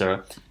 didn't we,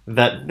 Sarah?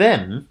 That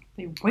then...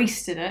 They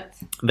wasted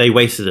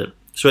it.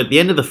 So at the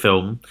end of the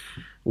film,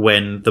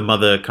 when the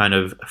mother kind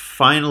of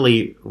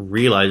finally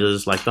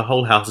realizes, like, the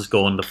whole house is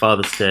gone, the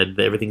father's dead,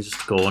 everything's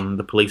just gone,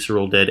 the police are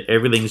all dead,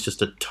 everything's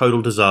just a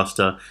total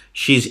disaster,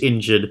 she's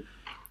injured.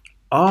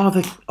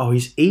 Oh,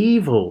 he's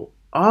evil.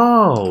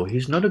 Oh,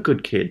 he's not a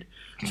good kid.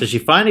 So she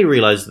finally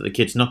realizes that the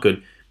kid's not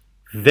good.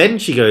 Then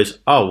she goes,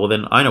 oh, well,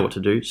 then I know what to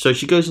do. So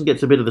she goes and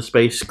gets a bit of the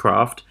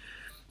spacecraft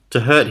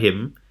to hurt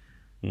him.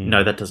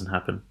 No, that doesn't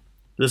happen.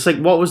 It's like,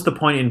 what was the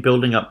point in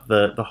building up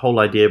the whole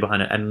idea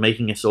behind it and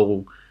making us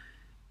all...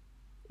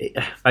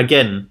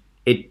 Again,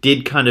 it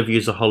did kind of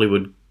use a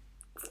Hollywood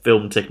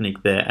film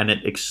technique there, and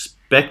it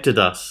expected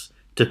us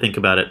to think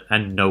about it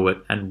and know it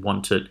and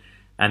want it,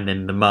 and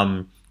then the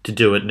mum to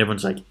do it, and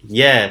everyone's like,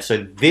 yeah, so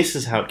this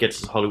is how it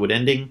gets a Hollywood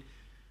ending.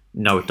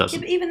 No, it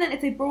doesn't. Yeah, but even then,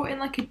 if they brought in,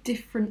 like, a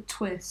different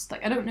twist,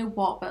 like, I don't know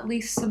what, but at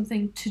least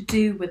something to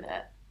do with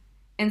it,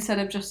 instead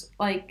of just,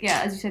 like,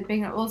 as you said,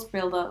 being like, well, let's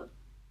build up,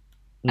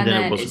 and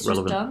then it's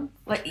just done.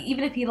 Like,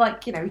 even if he,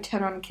 like, he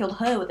turned around and killed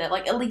her with it,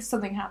 like, at least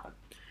something happened.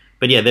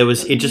 But yeah,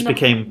 it just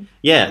became,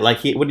 like,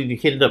 he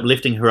ended up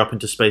lifting her up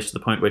into space to the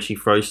point where she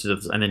froze to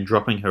death and then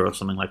dropping her or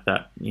something like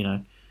that,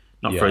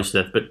 not froze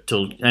to death,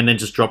 and then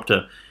just dropped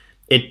her.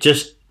 It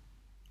just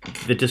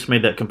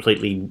made that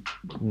completely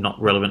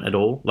not relevant at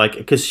all. Like,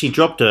 because he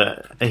dropped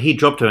her,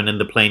 and then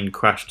the plane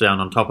crashed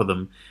down on top of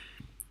them.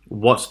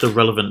 What's the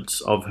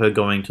relevance of her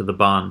going to the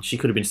barn? She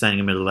could have been standing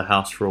in the middle of the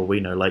house for all we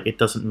know. Like, it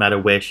doesn't matter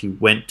where she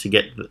went to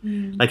get...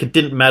 Like, it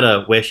didn't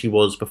matter where she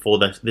was before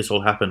this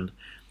all happened.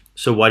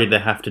 So why did they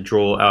have to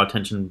draw our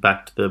attention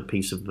back to the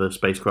piece of the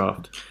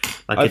spacecraft?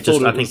 Like I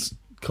thought it was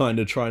kind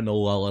of trying to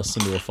lull us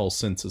into a false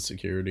sense of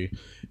security.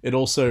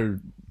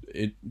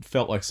 It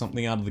felt like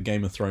something out of the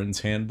Game of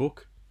Thrones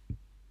handbook.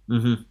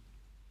 Mm-hmm.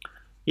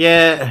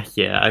 Yeah,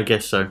 I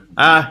guess so.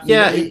 Look,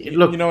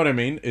 you know what I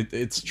mean?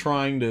 It's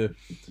trying to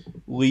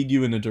lead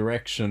you in a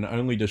direction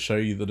only to show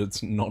you that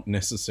it's not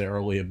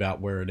necessarily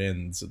about where it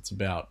ends. It's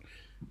about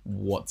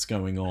what's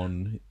going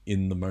on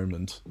in the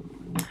moment.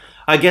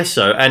 I guess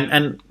so.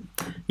 And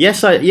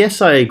yes,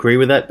 I agree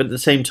with that. But at the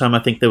same time, I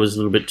think there was a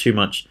little bit too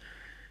much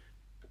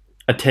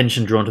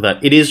attention drawn to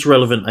that. It is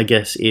relevant, I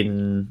guess,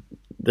 in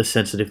the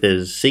sense that if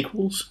there's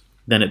sequels,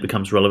 then it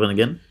becomes relevant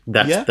again.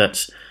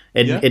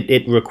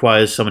 It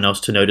requires someone else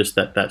to notice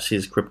that that's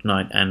his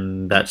kryptonite,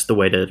 and that's the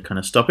way to kind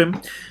of stop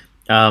him.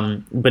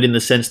 But in the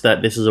sense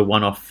that this is a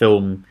one-off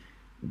film,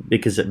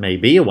 because it may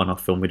be a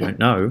one-off film, we don't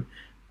know.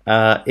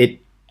 It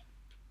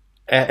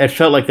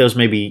felt like there was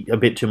maybe a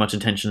bit too much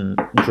attention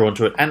drawn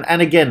to it.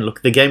 And again,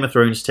 look, the Game of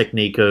Thrones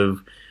technique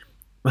of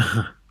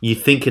you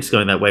think it's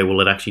going that way,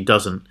 well, it actually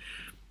doesn't.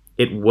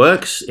 It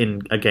works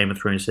in a Game of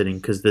Thrones setting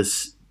because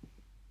there's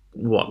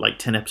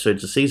 10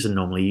 episodes a season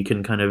normally. You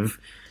can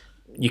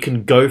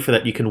go for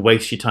that. You can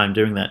waste your time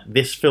doing that.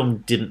 This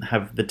film didn't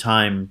have the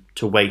time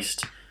to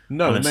waste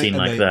on a scene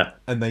like that.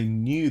 And they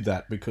knew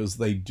that because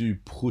they do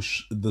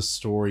push the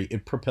story.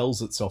 It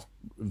propels itself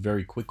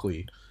very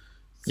quickly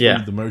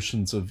through the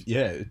motions of...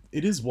 Yeah,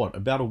 it is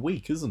about a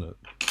week, isn't it?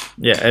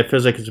 Yeah, it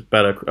feels like it's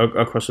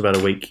across about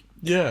a week.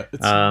 Yeah,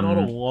 it's not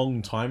a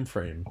long time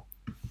frame.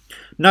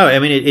 No, I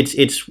mean,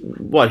 it's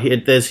what?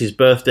 There's his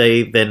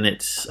birthday, then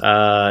it's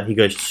he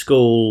goes to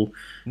school...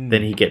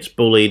 Then he gets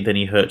bullied. Then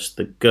he hurts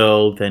the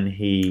girl. Then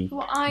he.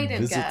 What I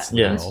didn't get,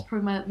 and this is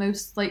probably my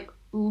most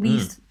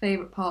least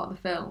favorite part of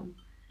the film,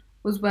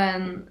 was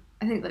when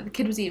I think the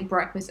kid was eating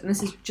breakfast, and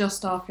this is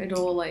just after it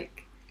all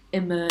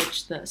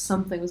emerged that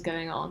something was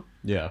going on.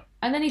 Yeah.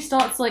 And then he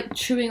starts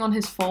chewing on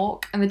his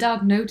fork, and the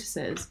dad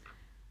notices,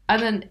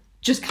 and then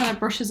just kind of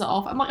brushes it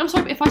off. I'm like, I'm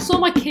sorry, but if I saw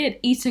my kid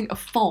eating a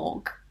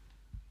fork,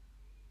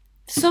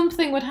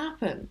 something would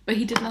happen, but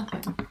he did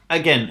nothing.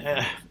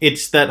 Again,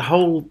 it's that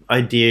whole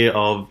idea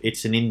of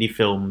it's an indie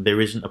film.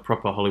 There isn't a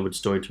proper Hollywood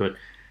story to it,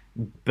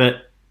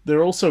 but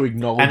they're also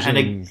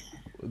acknowledging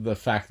the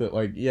fact that,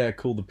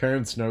 cool, the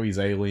parents know he's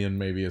alien.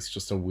 Maybe it's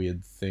just a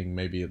weird thing.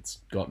 Maybe it's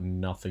got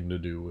nothing to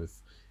do with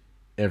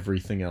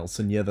everything else.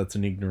 And that's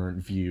an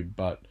ignorant view,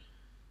 but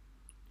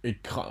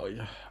it,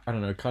 I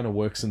don't know, kind of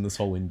works in this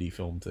whole indie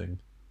film thing.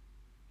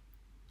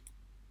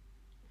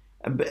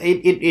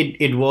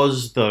 It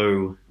was,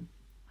 though.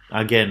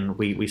 Again,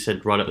 we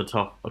said right off the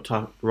top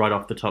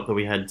that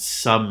we had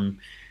some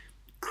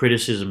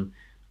criticism.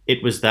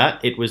 It was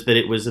that it was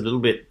a little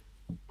bit.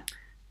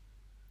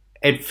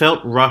 It felt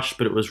rushed,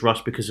 but it was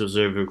rushed because it was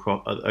over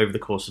the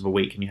course of a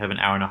week, and you have an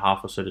hour and a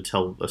half or so to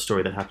tell a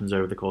story that happens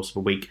over the course of a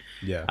week.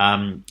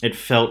 Yeah. It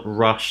felt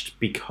rushed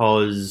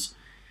because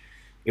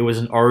it was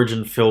an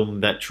origin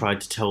film that tried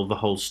to tell the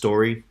whole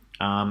story.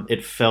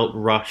 It felt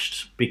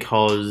rushed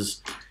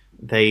because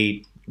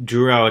they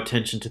drew our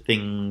attention to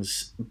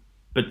things,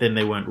 but then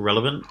they weren't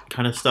relevant,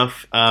 kind of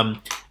stuff. And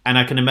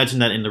I can imagine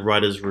that in the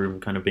writer's room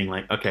kind of being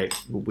like, okay,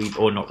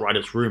 or not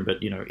writer's room,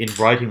 but, in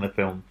writing the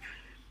film,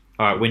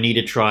 all right, we need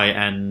to try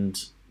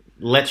and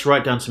let's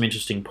write down some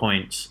interesting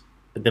points,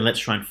 but then let's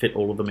try and fit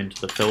all of them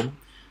into the film.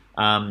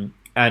 And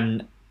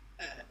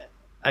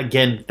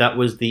again, it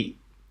was an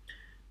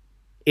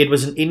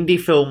indie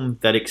film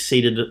that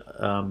exceeded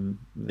the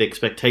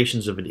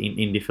expectations of an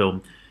indie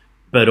film,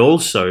 but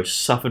also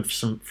suffered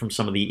from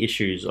some of the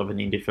issues of an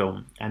indie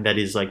film, and that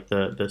is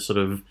the sort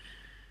of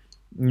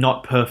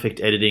not perfect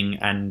editing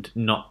and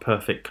not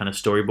perfect kind of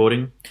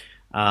storyboarding.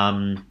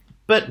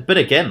 But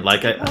again,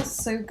 it was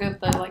so good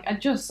though. I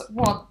just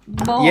want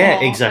more. Yeah,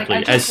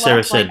 exactly. As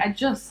Sarah said, I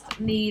just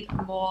need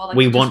more.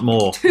 We want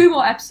more. 2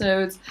 more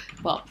episodes,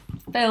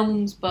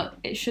 films, but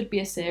it should be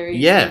a series.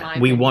 Yeah,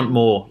 we want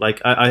more.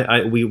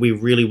 We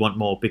really want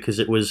more because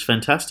it was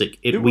fantastic.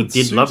 We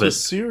did love it. A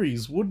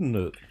series, wouldn't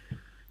it?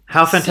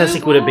 How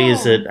fantastic would it be?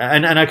 Is it?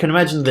 And I can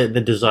imagine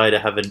the desire to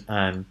have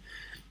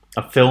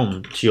a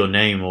film to your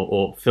name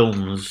or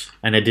films,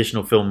 an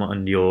additional film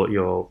on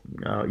your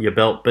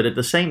belt. But at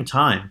the same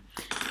time,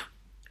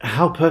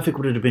 how perfect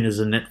would it have been as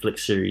a Netflix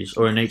series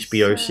or an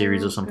HBO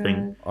series or something?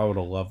 Good. I would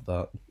have loved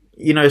that.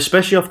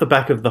 Especially off the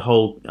back of the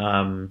whole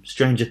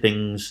Stranger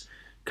Things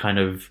kind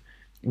of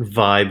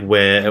vibe,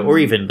 or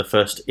even the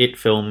first It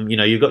film.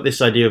 You've got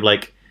this idea of a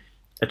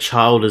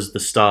child as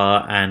the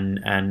star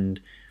and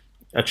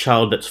a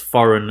child that's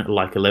foreign,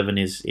 like Eleven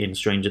is in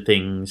Stranger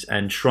Things,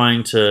 and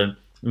trying to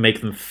make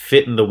them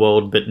fit in the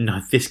world. But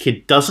no, this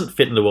kid doesn't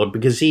fit in the world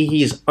because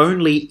he is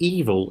only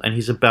evil, and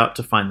he's about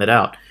to find that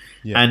out.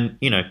 Yeah. And,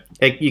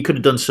 you could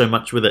have done so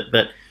much with it.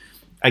 But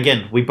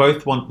again, we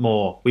both want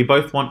more. We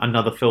both want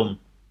another film.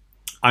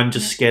 I'm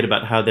just scared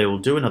about how they will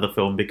do another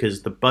film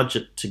because the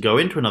budget to go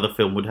into another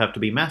film would have to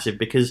be massive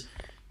because,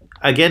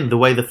 again, the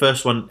way the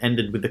first one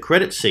ended with the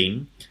credit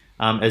scene,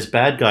 as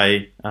bad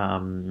guy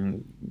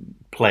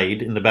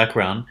played in the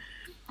background,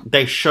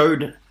 they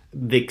showed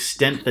the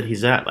extent that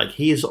he's at. Like,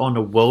 he is on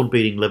a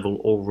world-beating level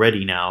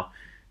already now.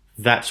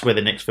 That's where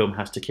the next film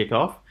has to kick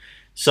off.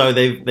 So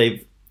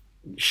they've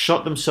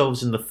shot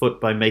themselves in the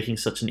foot by making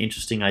such an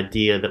interesting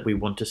idea that we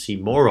want to see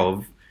more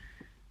of,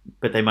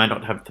 but they might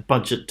not have the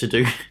budget to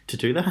do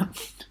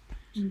that.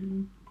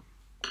 Mm-hmm.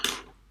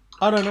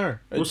 I don't know.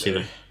 We'll see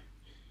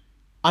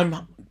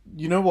then.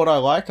 You know what I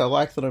like? I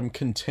like that I'm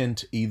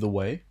content either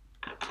way.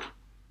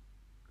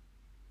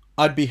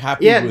 I'd be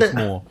happy with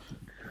more,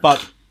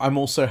 but I'm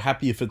also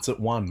happy if it's at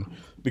 1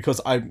 because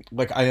I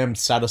am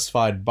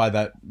satisfied by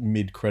that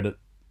mid-credit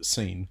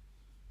scene.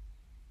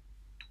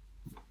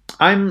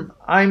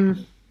 I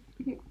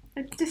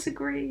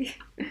disagree.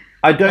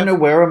 I don't know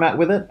where I'm at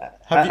with it.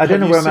 I don't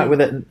know where I'm at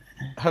with it.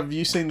 Have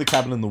you seen The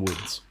Cabin in the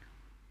Woods?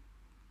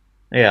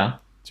 Yeah.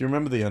 Do you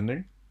remember the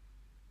ending?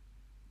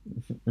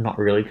 Not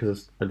really,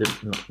 because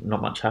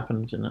not much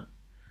happened in it.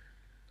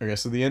 Okay,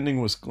 so the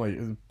ending was like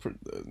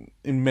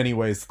in many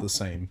ways the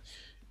same.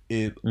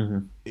 It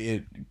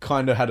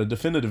kind of had a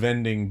definitive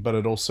ending, but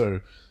it also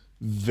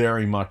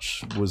very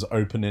much was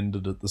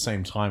open-ended at the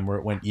same time, where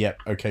it went, yep,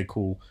 okay,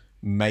 cool,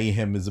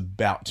 mayhem is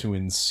about to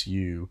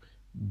ensue,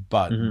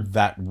 but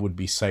that would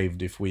be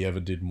saved if we ever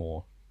did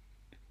more.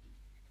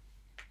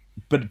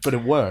 But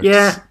it works.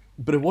 Yeah.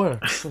 But it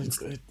works.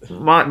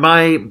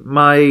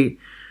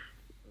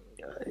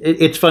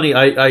 It's funny.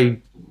 I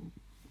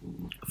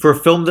for a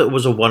film that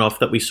was a one-off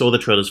that we saw the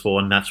trailers for,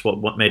 and that's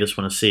what made us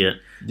want to see it.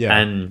 Yeah.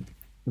 And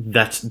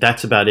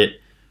that's about it.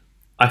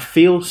 I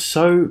feel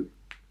so.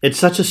 It's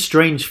such a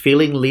strange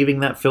feeling leaving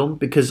that film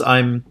because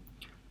I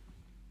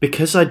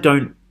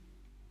don't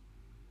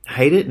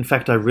hate it. In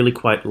fact, I really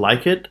quite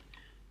like it.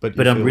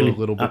 But I'm really a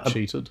little bit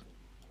cheated.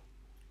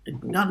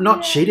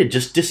 Not cheated,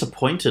 just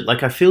disappointed.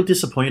 Like, I feel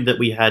disappointed that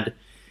we had.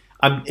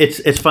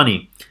 It's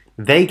funny.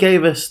 They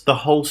gave us the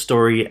whole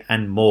story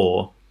and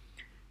more.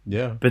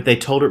 Yeah. But they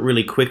told it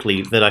really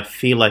quickly that I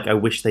feel like I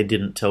wish they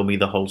didn't tell me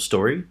the whole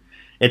story.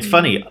 It's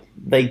funny.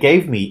 They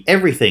gave me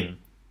everything,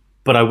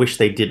 but I wish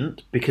they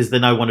didn't, because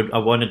then I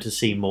wanted to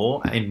see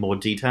more in more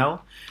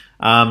detail.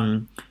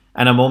 And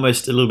I'm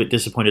almost a little bit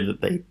disappointed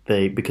that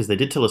they because they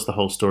did tell us the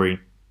whole story,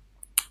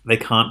 they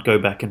can't go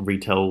back and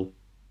retell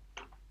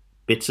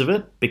bits of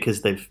it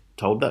because they've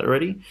told that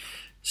already.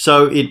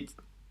 So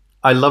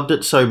I loved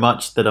it so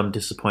much that I'm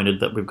disappointed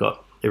that we've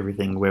got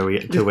everything where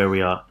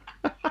we are.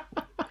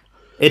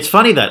 It's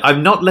funny that I've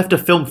not left a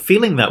film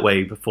feeling that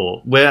way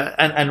before.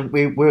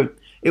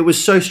 It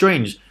was so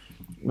strange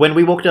when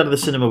we walked out of the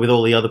cinema with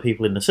all the other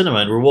people in the cinema,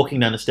 and we're walking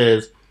down the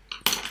stairs,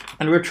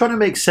 and we were trying to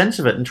make sense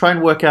of it and try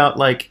and work out,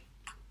 like,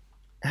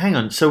 hang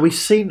on, so we've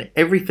seen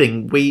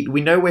everything. We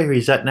know where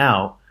he's at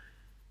now.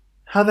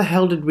 How the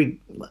hell did we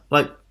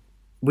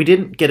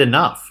didn't get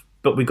enough,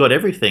 but we got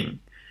everything.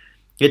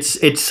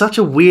 It's such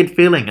a weird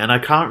feeling, and I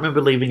can't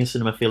remember leaving a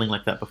cinema feeling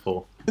like that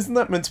before. Isn't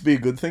that meant to be a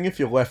good thing if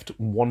you're left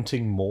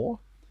wanting more?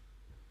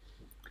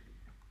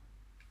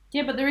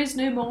 Yeah, but there is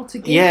no more to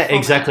give. Yeah,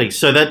 exactly. It.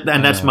 So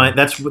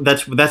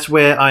that's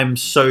where I'm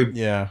so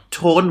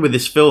torn with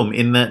this film,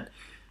 in that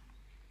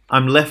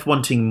I'm left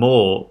wanting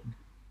more,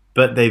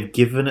 but they've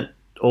given it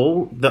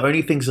all. The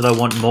only things that I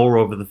want more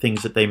of are the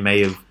things that they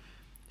may have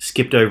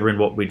skipped over in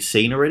what we'd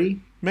seen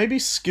already. Maybe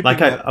skipping.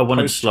 Like I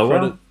wanted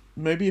slower.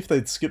 Maybe if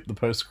they'd skipped the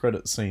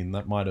post-credit scene,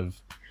 that might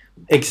have.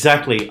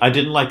 Exactly. I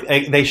didn't like.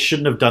 They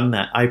shouldn't have done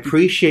that. I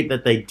appreciate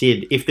that they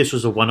did if this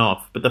was a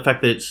one-off, but the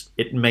fact that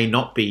it may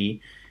not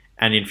be,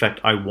 and in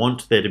fact I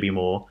want there to be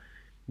more.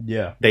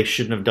 Yeah. They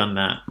shouldn't have done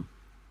that.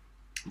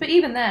 But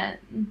even then,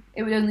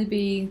 it would only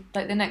be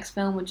like the next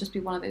film would just be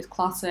one of those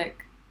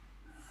classic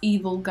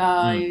evil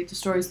guy who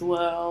destroys the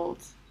world.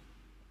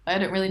 I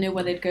don't really know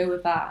where they'd go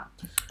with that.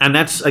 And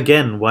that's,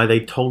 again, why they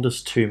told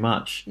us too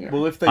much. Yeah.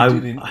 Well, if they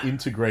did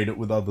integrate it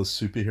with other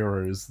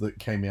superheroes that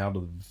came out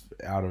of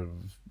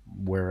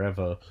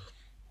wherever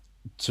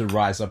to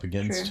rise up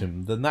against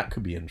him, then that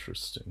could be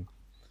interesting.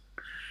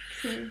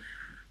 True.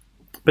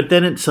 But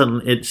then it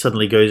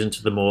suddenly goes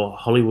into the more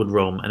Hollywood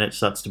realm, and it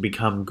starts to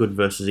become good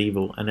versus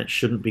evil, and it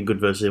shouldn't be good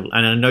versus evil.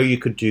 And I know you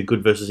could do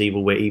good versus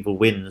evil where evil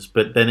wins,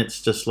 but then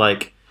it's just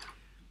like,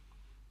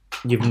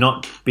 you've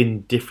not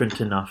been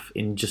different enough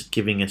in just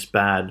giving us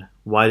bad.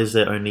 Why does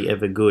there only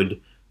ever good?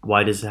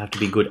 Why does it have to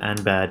be good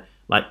and bad?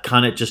 Like,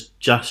 can't it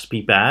just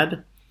be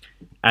bad?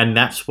 And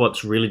that's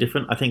what's really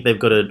different. I think they've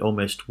got to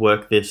almost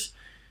work this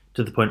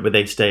to the point where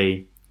they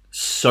stay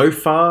so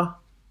far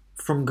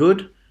from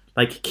good.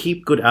 Like,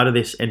 keep good out of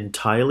this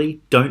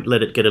entirely. Don't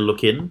let it get a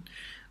look in.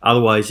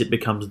 Otherwise, it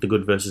becomes the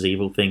good versus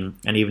evil thing.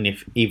 And even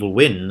if evil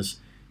wins,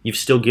 you've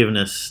still given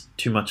us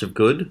too much of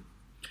good.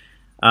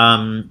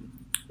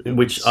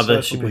 Which other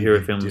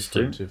superhero films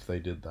do. If they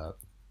did that.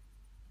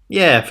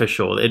 Yeah, for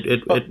sure.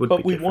 It would be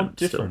but we want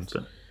different.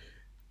 Still,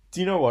 do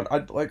you know what?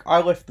 I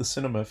left the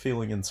cinema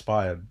feeling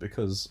inspired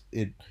because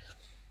it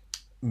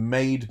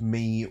made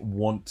me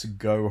want to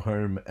go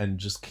home and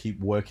just keep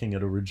working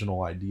at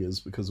original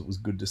ideas, because it was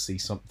good to see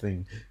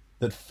something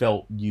that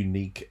felt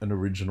unique and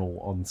original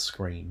on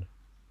screen.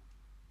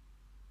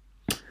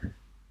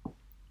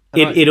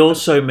 It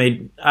also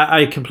made...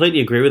 I completely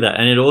agree with that.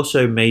 And it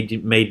also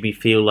made me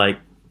feel like,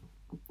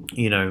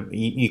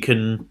 you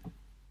can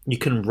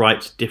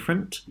write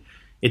different.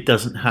 It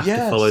doesn't have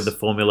to follow the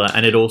formula.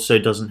 And it also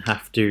doesn't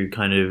have to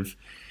kind of...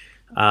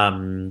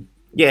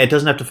 it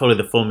doesn't have to follow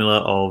the formula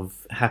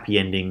of happy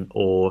ending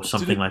or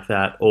something like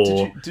that.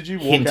 Or did you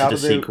hint at a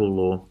sequel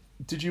or...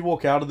 Did you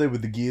walk out of there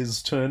with the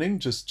gears turning,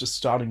 just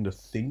starting to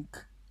think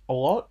a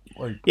lot?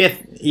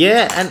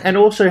 And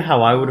also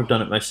how I would have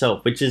done it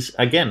myself, which is,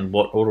 again,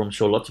 what I'm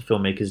sure lots of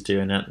filmmakers do,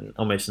 and that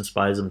almost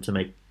inspires them to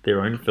make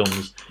their own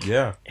films.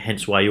 Yeah.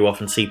 Hence why you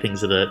often see things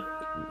that are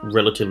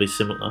relatively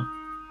similar.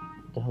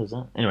 What the hell is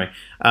that? Anyway,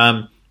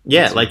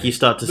 like you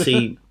start to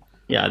see...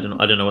 I don't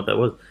know what that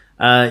was.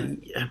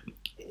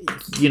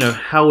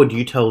 How would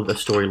you tell a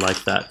story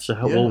like that? So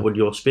what would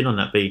your spin on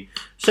that be?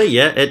 So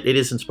it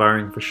is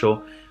inspiring for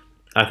sure.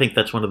 I think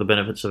that's one of the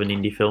benefits of an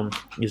indie film,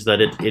 is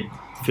that it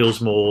feels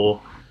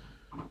more,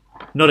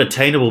 not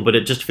attainable, but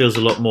it just feels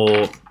a lot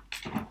more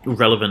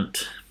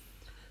relevant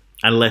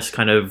and less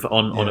kind of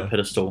on a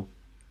pedestal.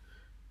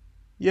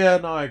 Yeah,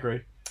 no, I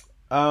agree.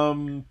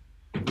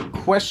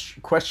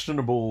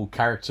 Questionable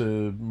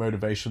character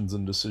motivations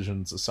and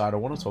decisions aside, I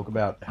want to talk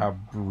about how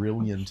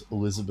brilliant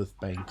Elizabeth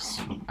Banks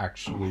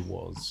actually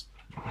was.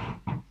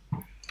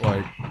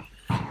 Like,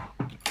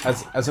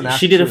 as an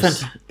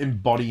actress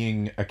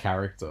embodying a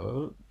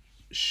character,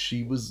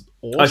 she was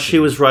awesome. Oh, she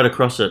was right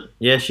across it.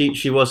 Yeah,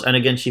 she was, and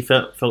again, she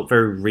felt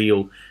very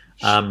real.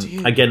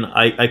 Again,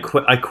 I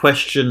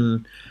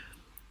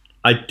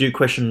do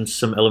question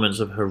some elements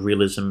of her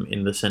realism,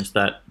 in the sense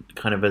that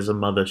kind of as a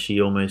mother,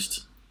 she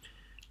almost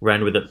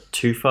ran with it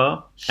too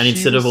far, and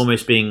instead of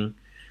almost being,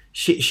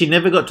 she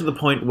never got to the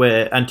point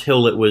where,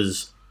 until it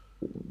was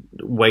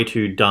way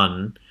too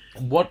done,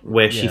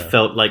 where she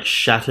felt like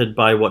shattered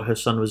by what her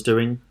son was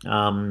doing.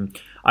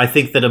 I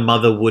think that a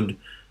mother would,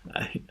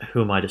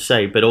 who am I to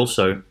say, but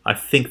also I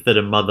think that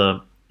a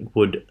mother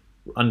would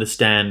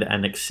understand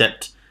and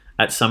accept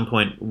at some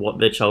point what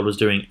their child was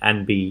doing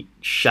and be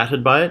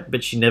shattered by it,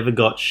 but she never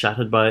got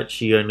shattered by it.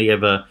 She only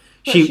ever...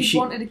 She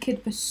wanted a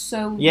kid for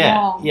so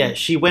long. Yeah,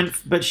 she went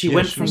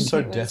from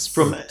so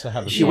desperate to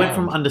have a child.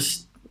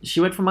 She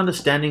went from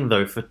understanding,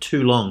 though, for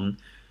too long,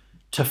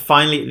 to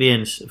finally at the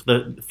end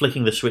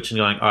flicking the switch and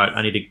going, all right,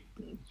 I need to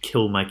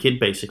kill my kid.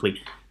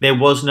 Basically, there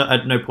was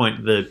at no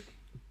point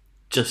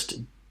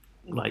just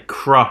like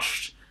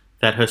crushed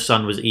that her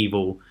son was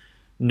evil.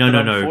 No.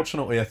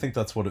 Unfortunately, I think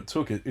that's what it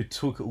took. It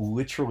took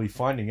literally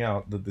finding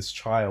out that this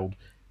child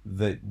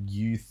that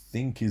you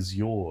think is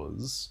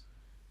yours,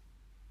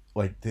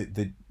 like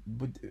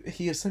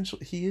he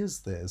is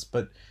theirs,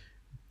 but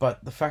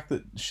the fact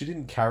that she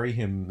didn't carry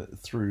him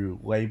through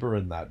labor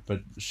and that,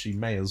 but she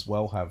may as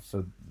well have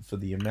for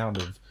the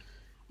amount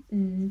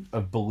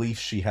of belief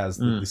she has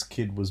that this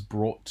kid was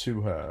brought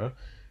to her.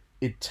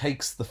 It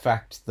takes the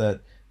fact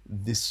that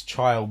this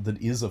child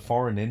that is a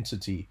foreign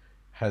entity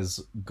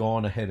has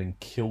gone ahead and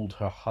killed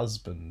her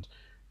husband,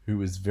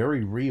 who is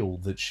very real,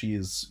 that she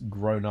has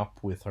grown up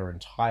with her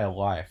entire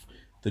life,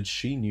 that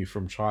she knew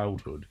from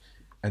childhood.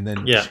 And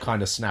then she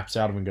kind of snaps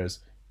out of him and goes,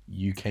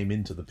 you came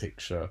into the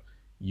picture.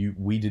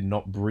 We did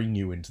not bring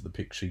you into the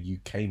picture. You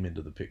came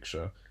into the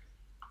picture,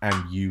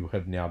 and you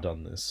have now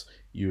done this.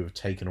 You have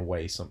taken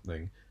away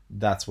something.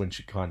 That's when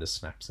she kind of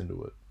snaps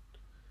into it.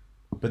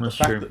 But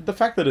the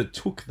fact that it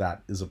took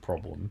that is a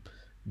problem.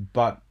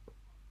 But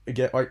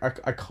again,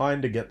 I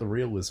kind of get the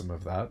realism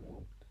of that.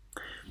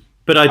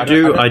 But I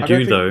do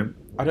though.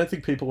 I don't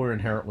think people are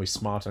inherently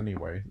smart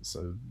anyway.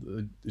 So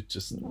it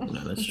just... No,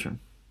 that's true.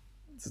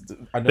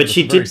 I know it's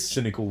a very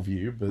cynical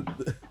view,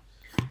 but...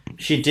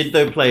 She did,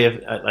 though, play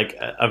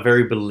a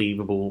very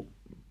believable,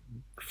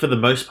 for the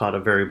most part, a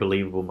very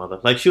believable mother.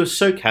 Like, she was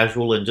so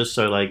casual and just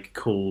so, like,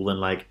 cool, and,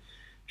 like,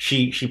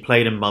 she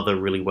played a mother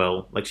really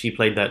well. Like, she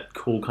played that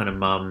cool kind of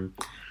mum,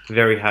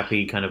 very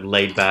happy, kind of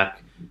laid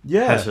back,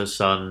 has her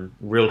son,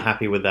 real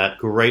happy with that.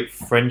 Great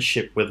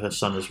friendship with her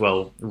son as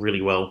well,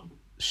 really well.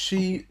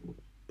 She,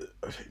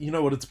 you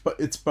know what,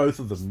 it's both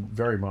of them,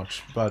 very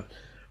much, but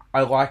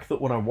I like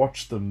that when I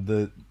watch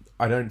them,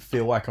 I don't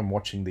feel like I'm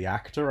watching the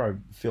actor. I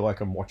feel like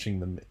I'm watching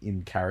them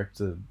in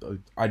character.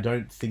 I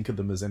don't think of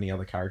them as any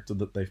other character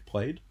that they've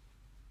played.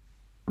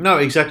 No,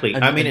 exactly.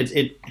 I mean,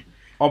 it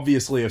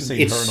obviously I've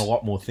seen her in a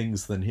lot more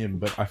things than him,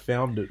 but I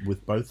found it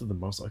with both of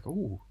them. I was like,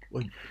 oh,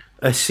 like.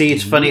 See,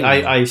 it's funny.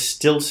 I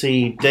still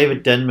see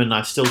David Denman.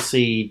 I still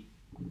see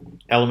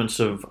elements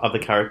of other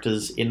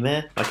characters in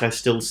there. Like I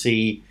still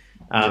see.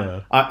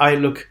 I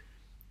look.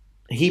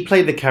 He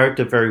played the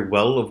character very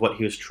well of what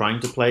he was trying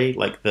to play,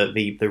 like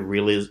the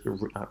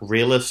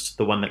realist,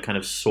 the one that kind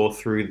of saw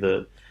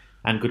through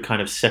and could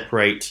kind of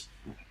separate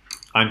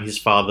I'm his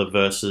father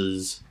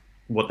versus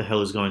what the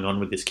hell is going on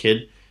with this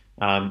kid,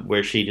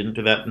 where she didn't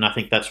do that. And I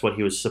think that's what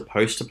he was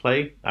supposed to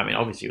play. I mean,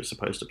 obviously he was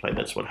supposed to play.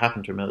 That's what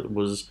happened to him. It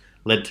was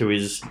led to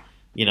his,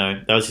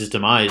 that was his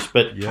demise.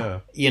 But,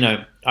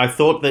 I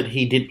thought that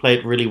he did play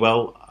it really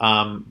well,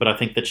 but I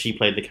think that she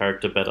played the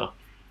character better.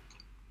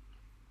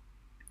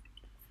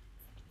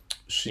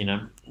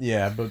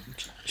 Yeah, but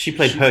she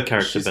played her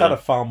character She's better. had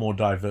a far more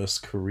diverse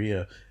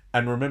career.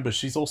 And remember,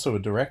 she's also a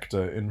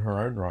director in her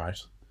own right.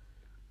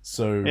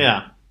 So,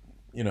 yeah.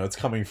 It's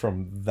coming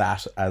from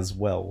that as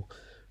well.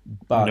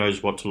 But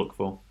knows what to look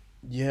for.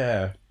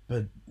 Yeah,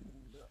 but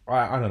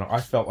I don't know. I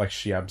felt like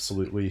she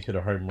absolutely hit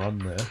a home run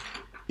there.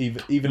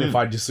 Even if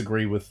I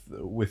disagree with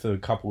a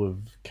couple of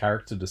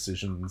character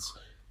decisions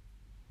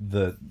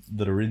that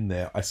are in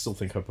there, I still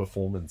think her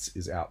performance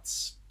is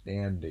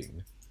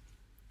outstanding.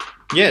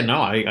 Yeah,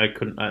 no, I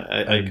couldn't.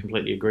 I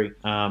completely agree.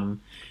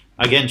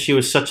 Again, she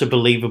was such a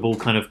believable,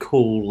 kind of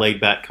cool,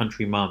 laid-back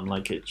country mum.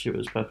 She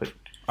was perfect.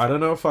 I don't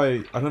know if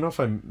I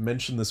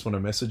mentioned this when I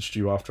messaged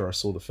you after I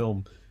saw the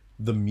film.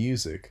 The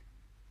music.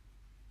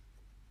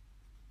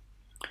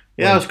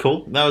 Yeah, that was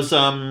cool. That was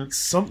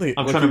something.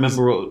 I'm trying to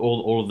remember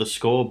all of the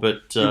score,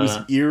 but it was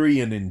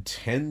eerie and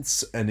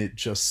intense, and it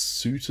just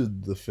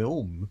suited the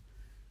film.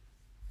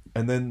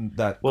 And then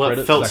that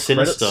credit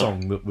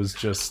song that was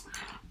just,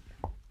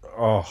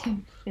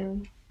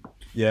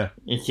 yeah.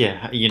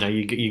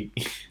 You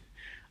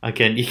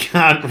again, you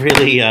can't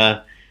really.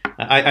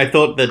 I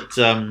thought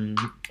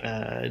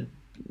that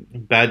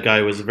 "Bad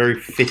Guy" was a very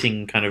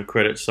fitting kind of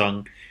credit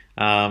song.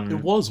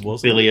 It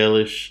wasn't Billie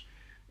Eilish.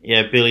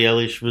 Yeah, Billie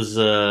Eilish was,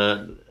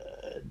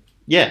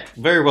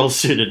 very well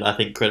suited, I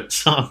think, credit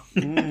song.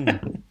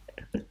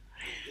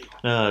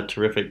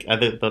 Terrific. I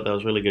thought that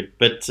was really good.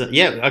 But,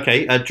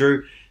 okay,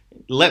 Drew,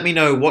 let me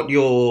know what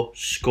your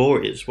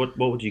score is. What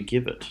would you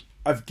give it?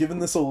 I've given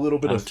this a little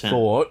bit of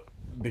thought,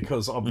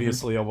 because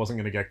obviously I wasn't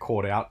going to get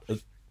caught out at,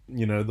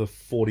 the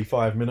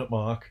 45-minute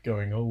mark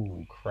going,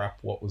 oh, crap,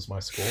 what was my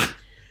score?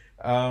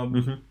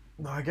 No,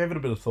 I gave it a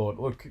bit of thought.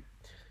 Look,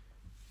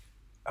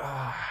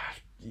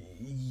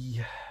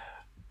 yeah.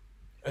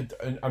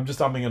 I'm just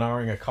umming and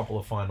ahhing a couple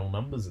of final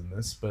numbers in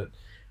this, but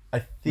I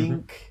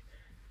think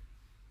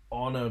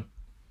on a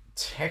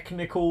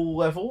technical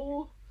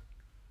level,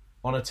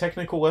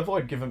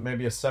 I'd give it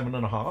maybe a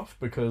 7.5,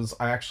 because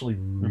I actually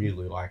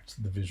really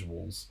liked the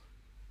visuals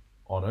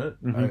on it.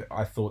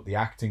 I thought the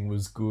acting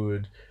was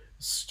good.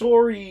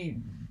 Story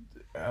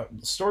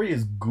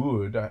is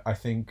good. I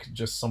think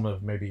just some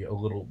of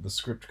the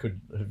script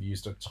could have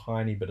used a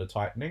tiny bit of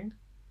tightening.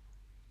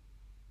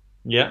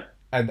 Yeah.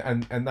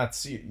 And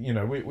that's,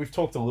 we've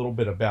talked a little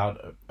bit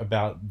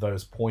about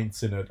those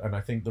points in it, and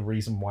I think the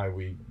reason why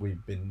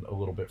we've been a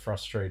little bit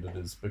frustrated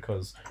is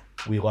because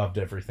we loved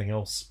everything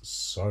else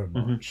so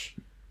much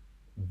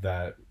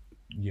that,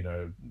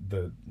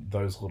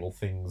 those little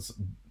things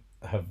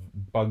have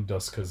bugged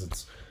us,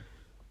 because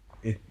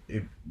it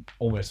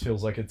almost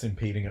feels like it's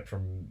impeding it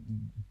from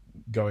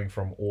going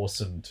from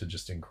awesome to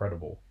just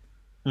incredible.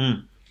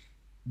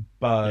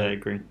 But yeah, I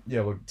agree.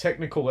 Yeah, look,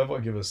 technical level,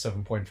 I give it a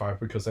 7.5,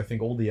 because I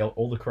think all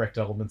the correct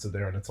elements are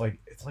there, and it's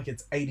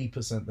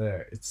 80%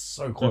 there. It's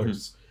so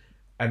close,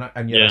 and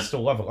I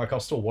still love it.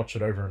 I'll still watch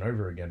it over and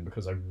over again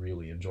because I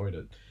really enjoyed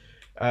it.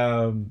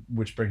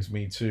 Which brings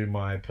me to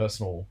my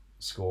personal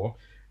score.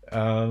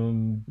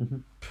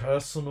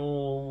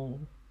 Personal,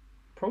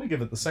 probably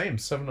give it the same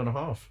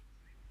 7.5.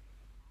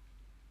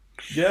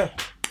 Yeah.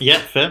 Yeah,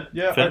 fair.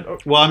 Yeah. Fair.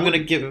 I'm going to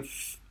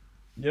give.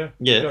 Yeah.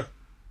 Yeah.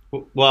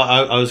 Go. Well,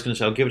 I was going to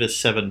say I'll give it a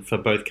 7 for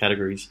both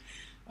categories.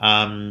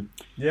 I'll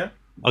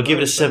give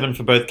it a 7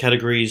 for both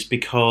categories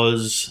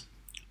because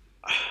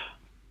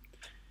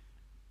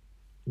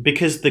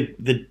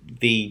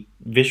the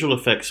visual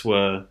effects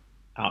were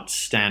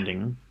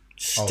outstanding,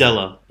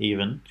 stellar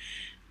even.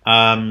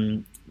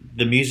 The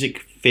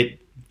music fit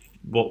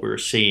what we were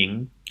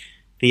seeing.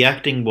 The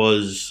acting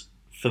was,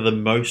 for the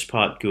most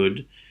part,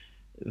 good.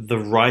 The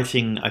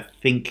writing, I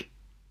think,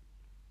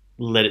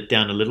 let it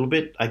down a little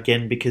bit,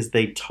 again, because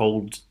they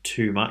told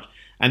too much.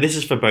 And this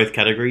is for both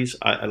categories.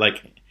 I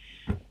like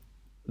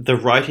the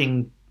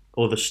writing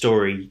or the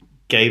story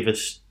gave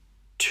us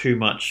too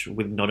much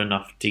with not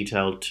enough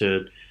detail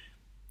to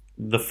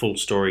the full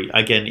story.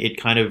 Again, it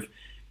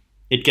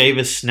gave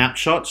us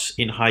snapshots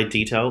in high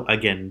detail,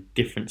 again,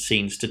 different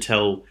scenes to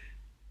tell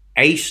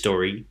a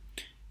story,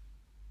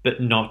 but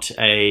not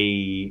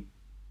a...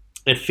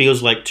 It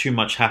feels like too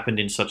much happened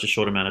in such a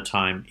short amount of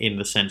time, in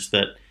the sense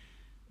that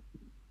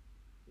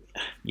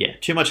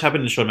too much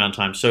happened in a short amount of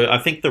time. So I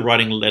think the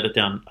writing let it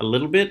down a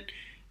little bit.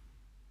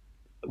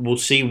 We'll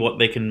see what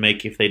they can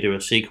make if they do a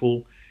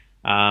sequel.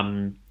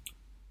 But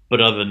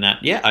other than that,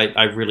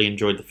 I really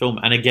enjoyed the film.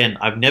 And again,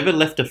 I've never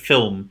left a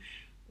film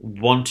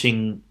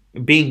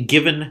being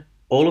given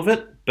all of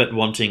it, but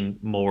wanting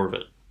more of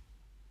it.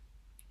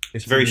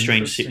 It's a very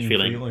strange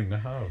feeling to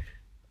have.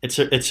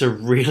 It's a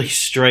really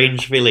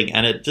strange feeling,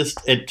 and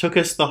it took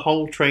us the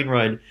whole train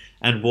ride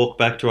and walk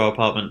back to our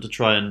apartment to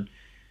try and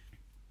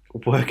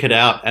work it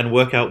out and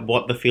work out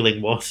what the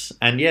feeling was.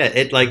 And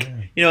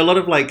a lot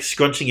of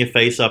scrunching your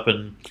face up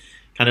and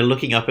kind of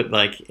looking up at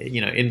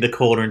in the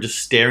corner and just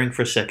staring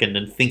for a second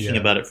and thinking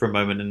about it for a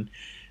moment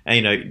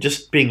and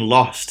just being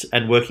lost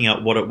and working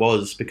out what it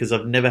was, because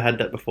I've never had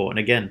that before. And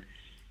again,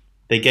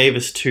 they gave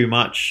us too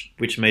much,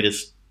 which made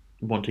us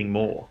wanting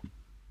more.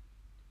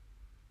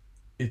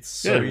 It's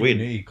so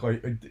unique.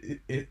 Like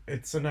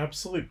it's an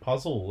absolute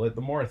puzzle. Like,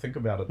 the more I think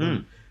about it,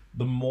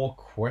 the more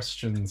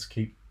questions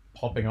keep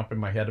popping up in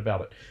my head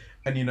about it.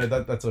 And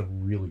that's a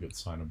really good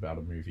sign about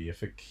a movie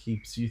if it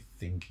keeps you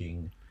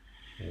thinking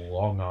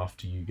long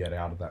after you get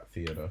out of that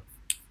theater.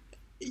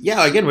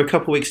 Yeah, again, we're a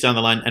couple of weeks down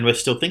the line and we're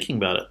still thinking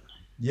about it.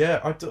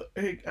 Yeah, I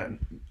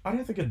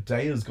don't think a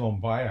day has gone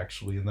by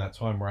actually in that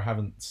time where I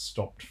haven't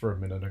stopped for a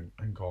minute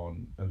and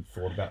gone and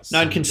thought about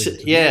something.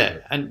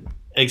 And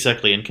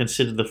exactly, and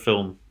considered the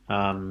film.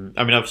 I mean,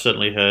 I've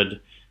certainly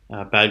heard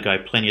Bad Guy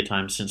plenty of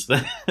times since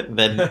then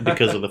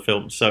because of the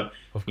film. So,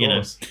 of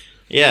course.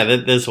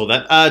 There's all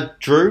that.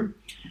 Drew,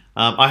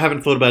 I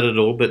haven't thought about it at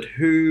all, but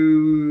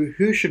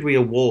who should we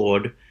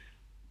award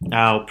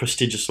our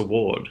prestigious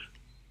award?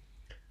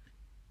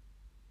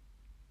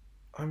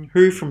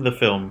 Who from the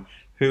film?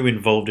 Who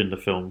involved in the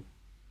film?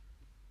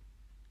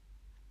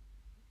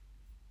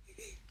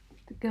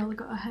 The girl that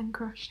got her hand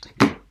crushed.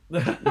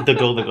 The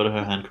girl that got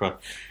her hand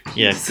crushed.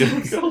 Yeah.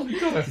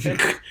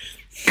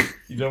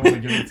 You don't want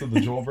to give it to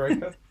the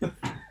Jawbreaker?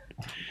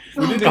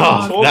 We didn't even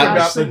talk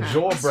about the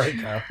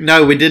Jawbreaker.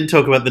 No, we didn't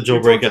talk about the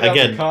Jawbreaker.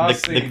 Again, the car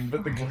scene,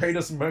 but the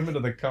greatest moment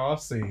of the car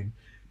scene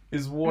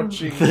is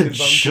watching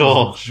his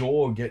uncle's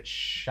jaw get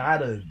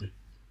shattered.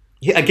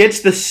 Yeah,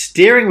 against the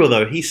steering wheel,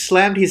 though. He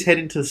slammed his head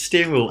into the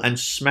steering wheel and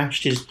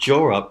smashed his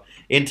jaw up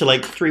into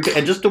like 3...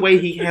 And just the way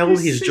he held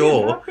his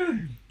jaw,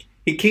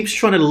 he keeps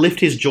trying to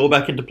lift his jaw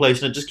back into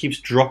place and it just keeps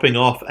dropping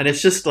off. And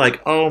it's just like,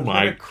 oh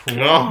my God. It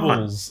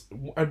crumbles.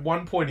 At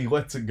one point, he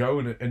lets it go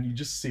and you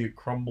just see it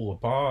crumble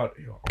apart.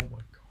 You're like, oh my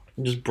God.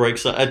 It just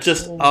breaks up. It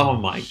just, oh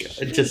my God.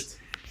 It's just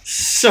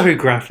so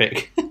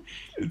graphic.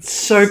 It's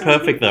so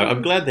perfect, though.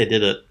 I'm glad they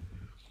did it.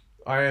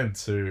 I am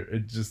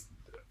too.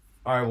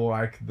 I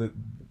like that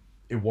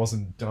it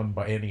wasn't done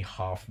by any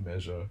half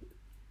measure.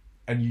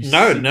 And you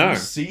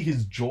see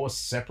his jaw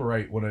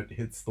separate when it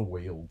hits the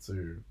wheel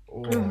too.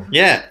 Oh.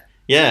 Yeah.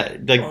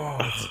 Like,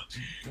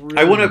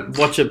 I want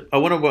to watch it. I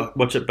want to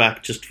watch it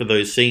back just for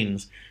those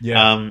scenes.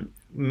 Yeah.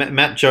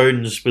 Matt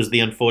Jones was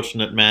the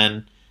unfortunate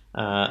man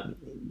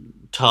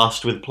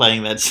tasked with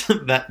playing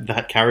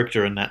that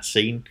character in that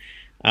scene.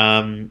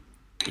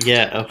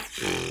 Yeah.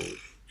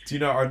 Do you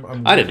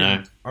know? I don't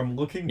know. I'm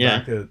looking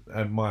back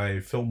at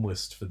my film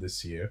list for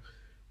this year,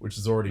 which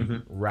is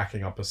already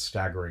racking up a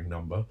staggering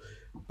number.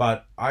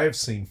 But I have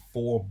seen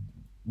 4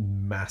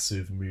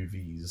 massive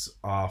movies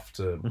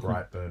after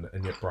Brightburn,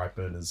 and yet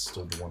Brightburn is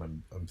still the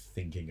one I'm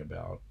thinking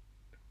about.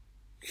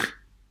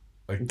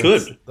 Like,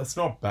 good. That's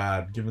not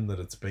bad, given that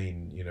it's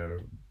been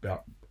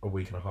about a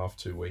week and a half,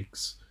 2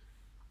 weeks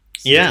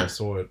since I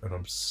saw it, and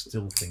I'm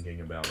still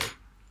thinking about it.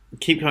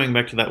 Keep coming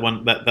back to that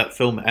one, that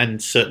film,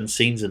 and certain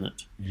scenes in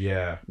it.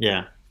 Yeah.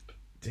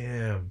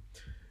 Damn.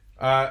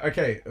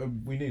 Okay,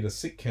 we need a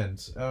sick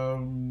Kent.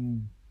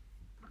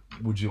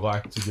 Would you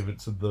like to give it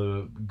to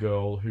the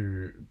girl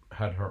who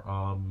had her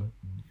arm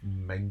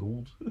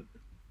mangled?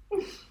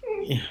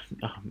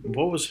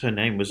 What was her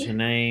name? Was her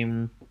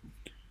name...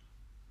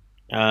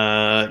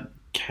 was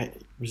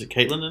it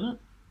Caitlin in it?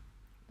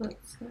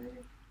 Let's say.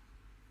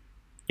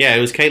 Yeah, it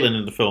was Caitlin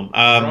in the film.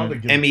 I'd rather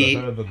give it to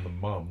her than the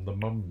mum. The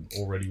mum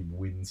already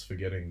wins for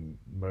getting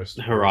most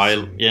of her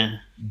eye.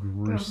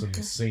 Gruesome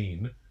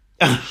scene.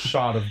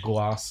 Shard of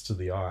glass to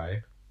the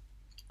eye.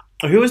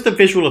 Who was the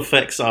visual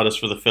effects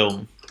artist for the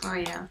film? Oh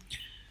yeah.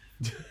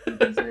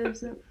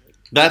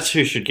 That's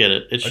who should get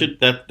it.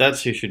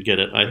 That's who should get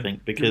it, I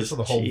think, because for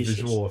the whole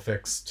visual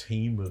effects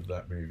team of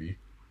that movie.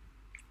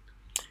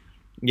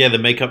 Yeah, the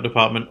makeup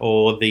department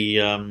or the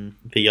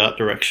art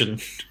direction.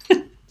 Do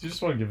you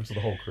just want to give it to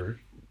the whole crew?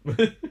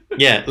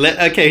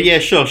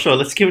 Sure.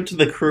 Let's give it to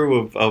the crew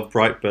of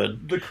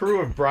Brightburn. The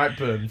crew of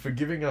Brightburn for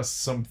giving us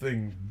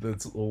something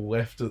that's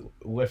left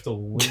a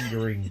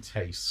lingering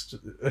taste.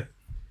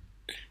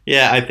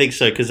 Yeah, I think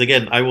so, because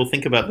again, I will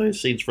think about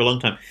those scenes for a long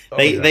time.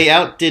 They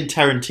outdid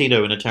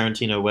Tarantino in a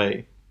Tarantino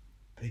way.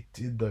 They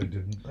did though,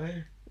 didn't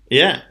they?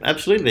 Yeah,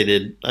 absolutely they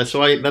did. That's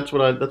what I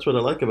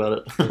like about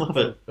it. I love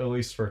it. At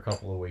least for a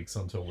couple of weeks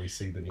until we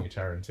see the new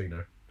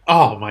Tarantino.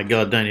 Oh my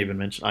God! Don't even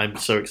mention. I'm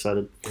so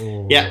excited.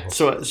 Oh. Yeah.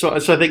 So I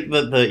think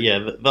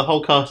that the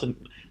whole cast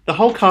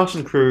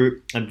and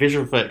crew and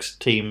visual effects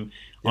team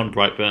on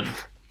Brightburn.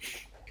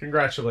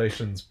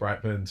 Congratulations,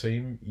 Brightburn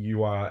team!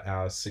 You are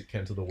our sick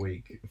Kent of the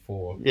week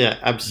for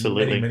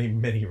absolutely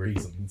many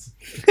reasons.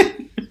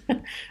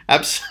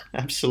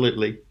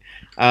 Absolutely.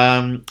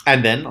 And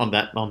then on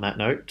that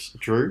note,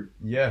 Drew.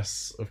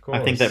 Yes, of course.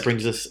 I think that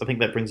brings us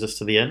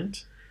to the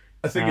end.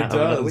 I think it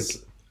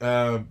does.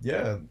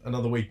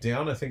 Another week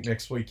down. I think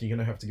next week you're going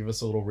to have to give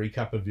us a little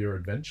recap of your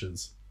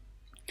adventures.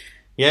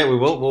 Yeah, we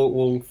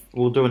will.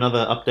 We'll do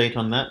another update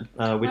on that.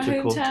 Which My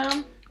of course,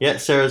 hometown. Yeah,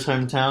 Sarah's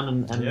hometown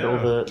and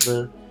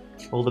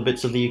all the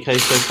bits of the UK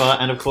so far,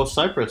 and of course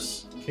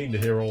Cyprus. Keen to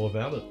hear all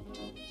about it.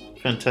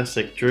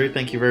 Fantastic, Drew.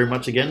 Thank you very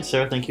much again,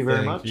 Sarah. Thank you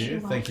very much.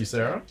 Thank you,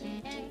 Sarah.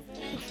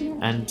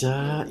 And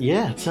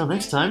till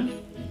next time.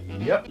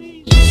 Yep.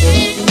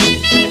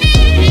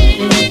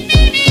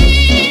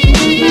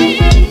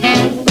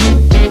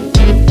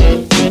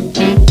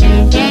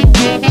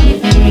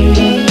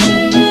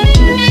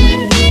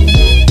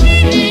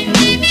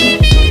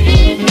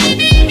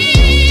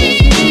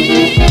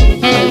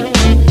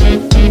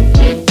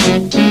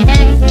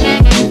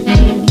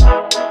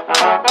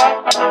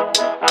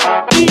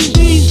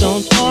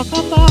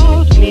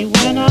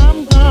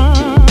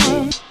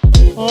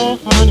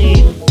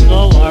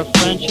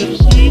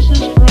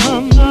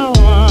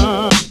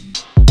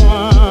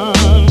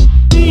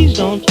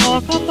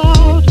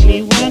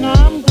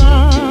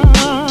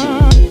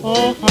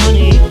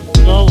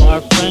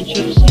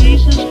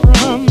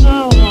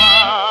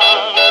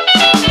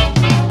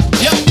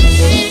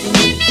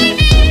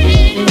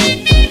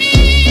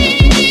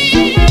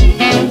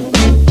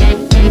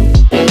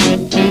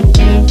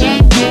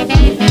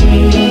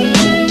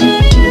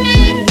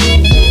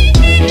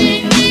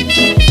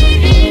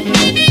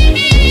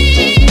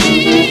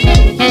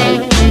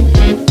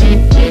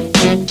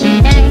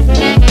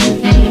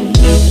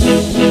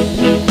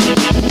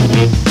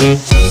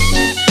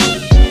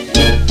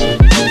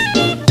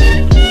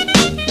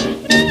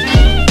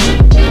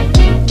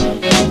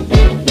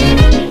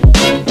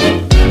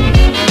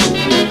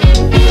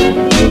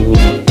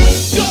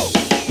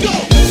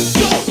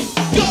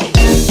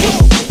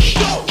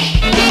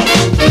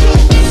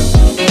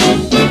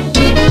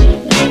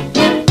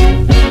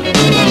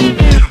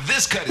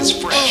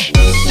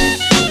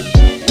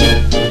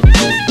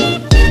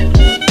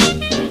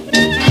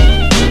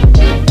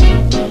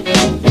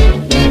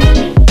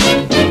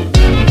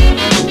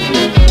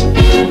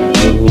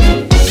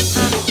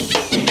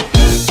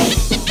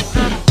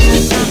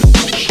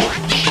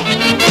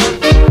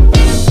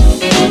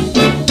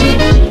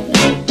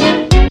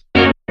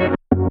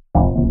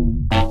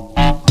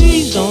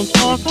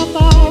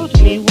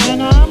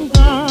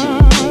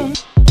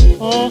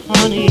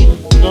 honey,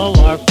 though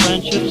our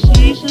friendship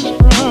ceases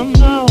from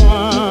now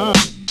on.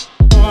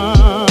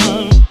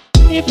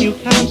 If you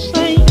can't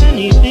say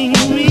anything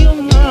real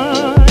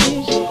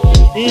nice,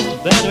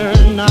 it's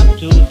better not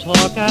to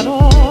talk at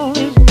all,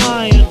 is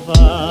my advice.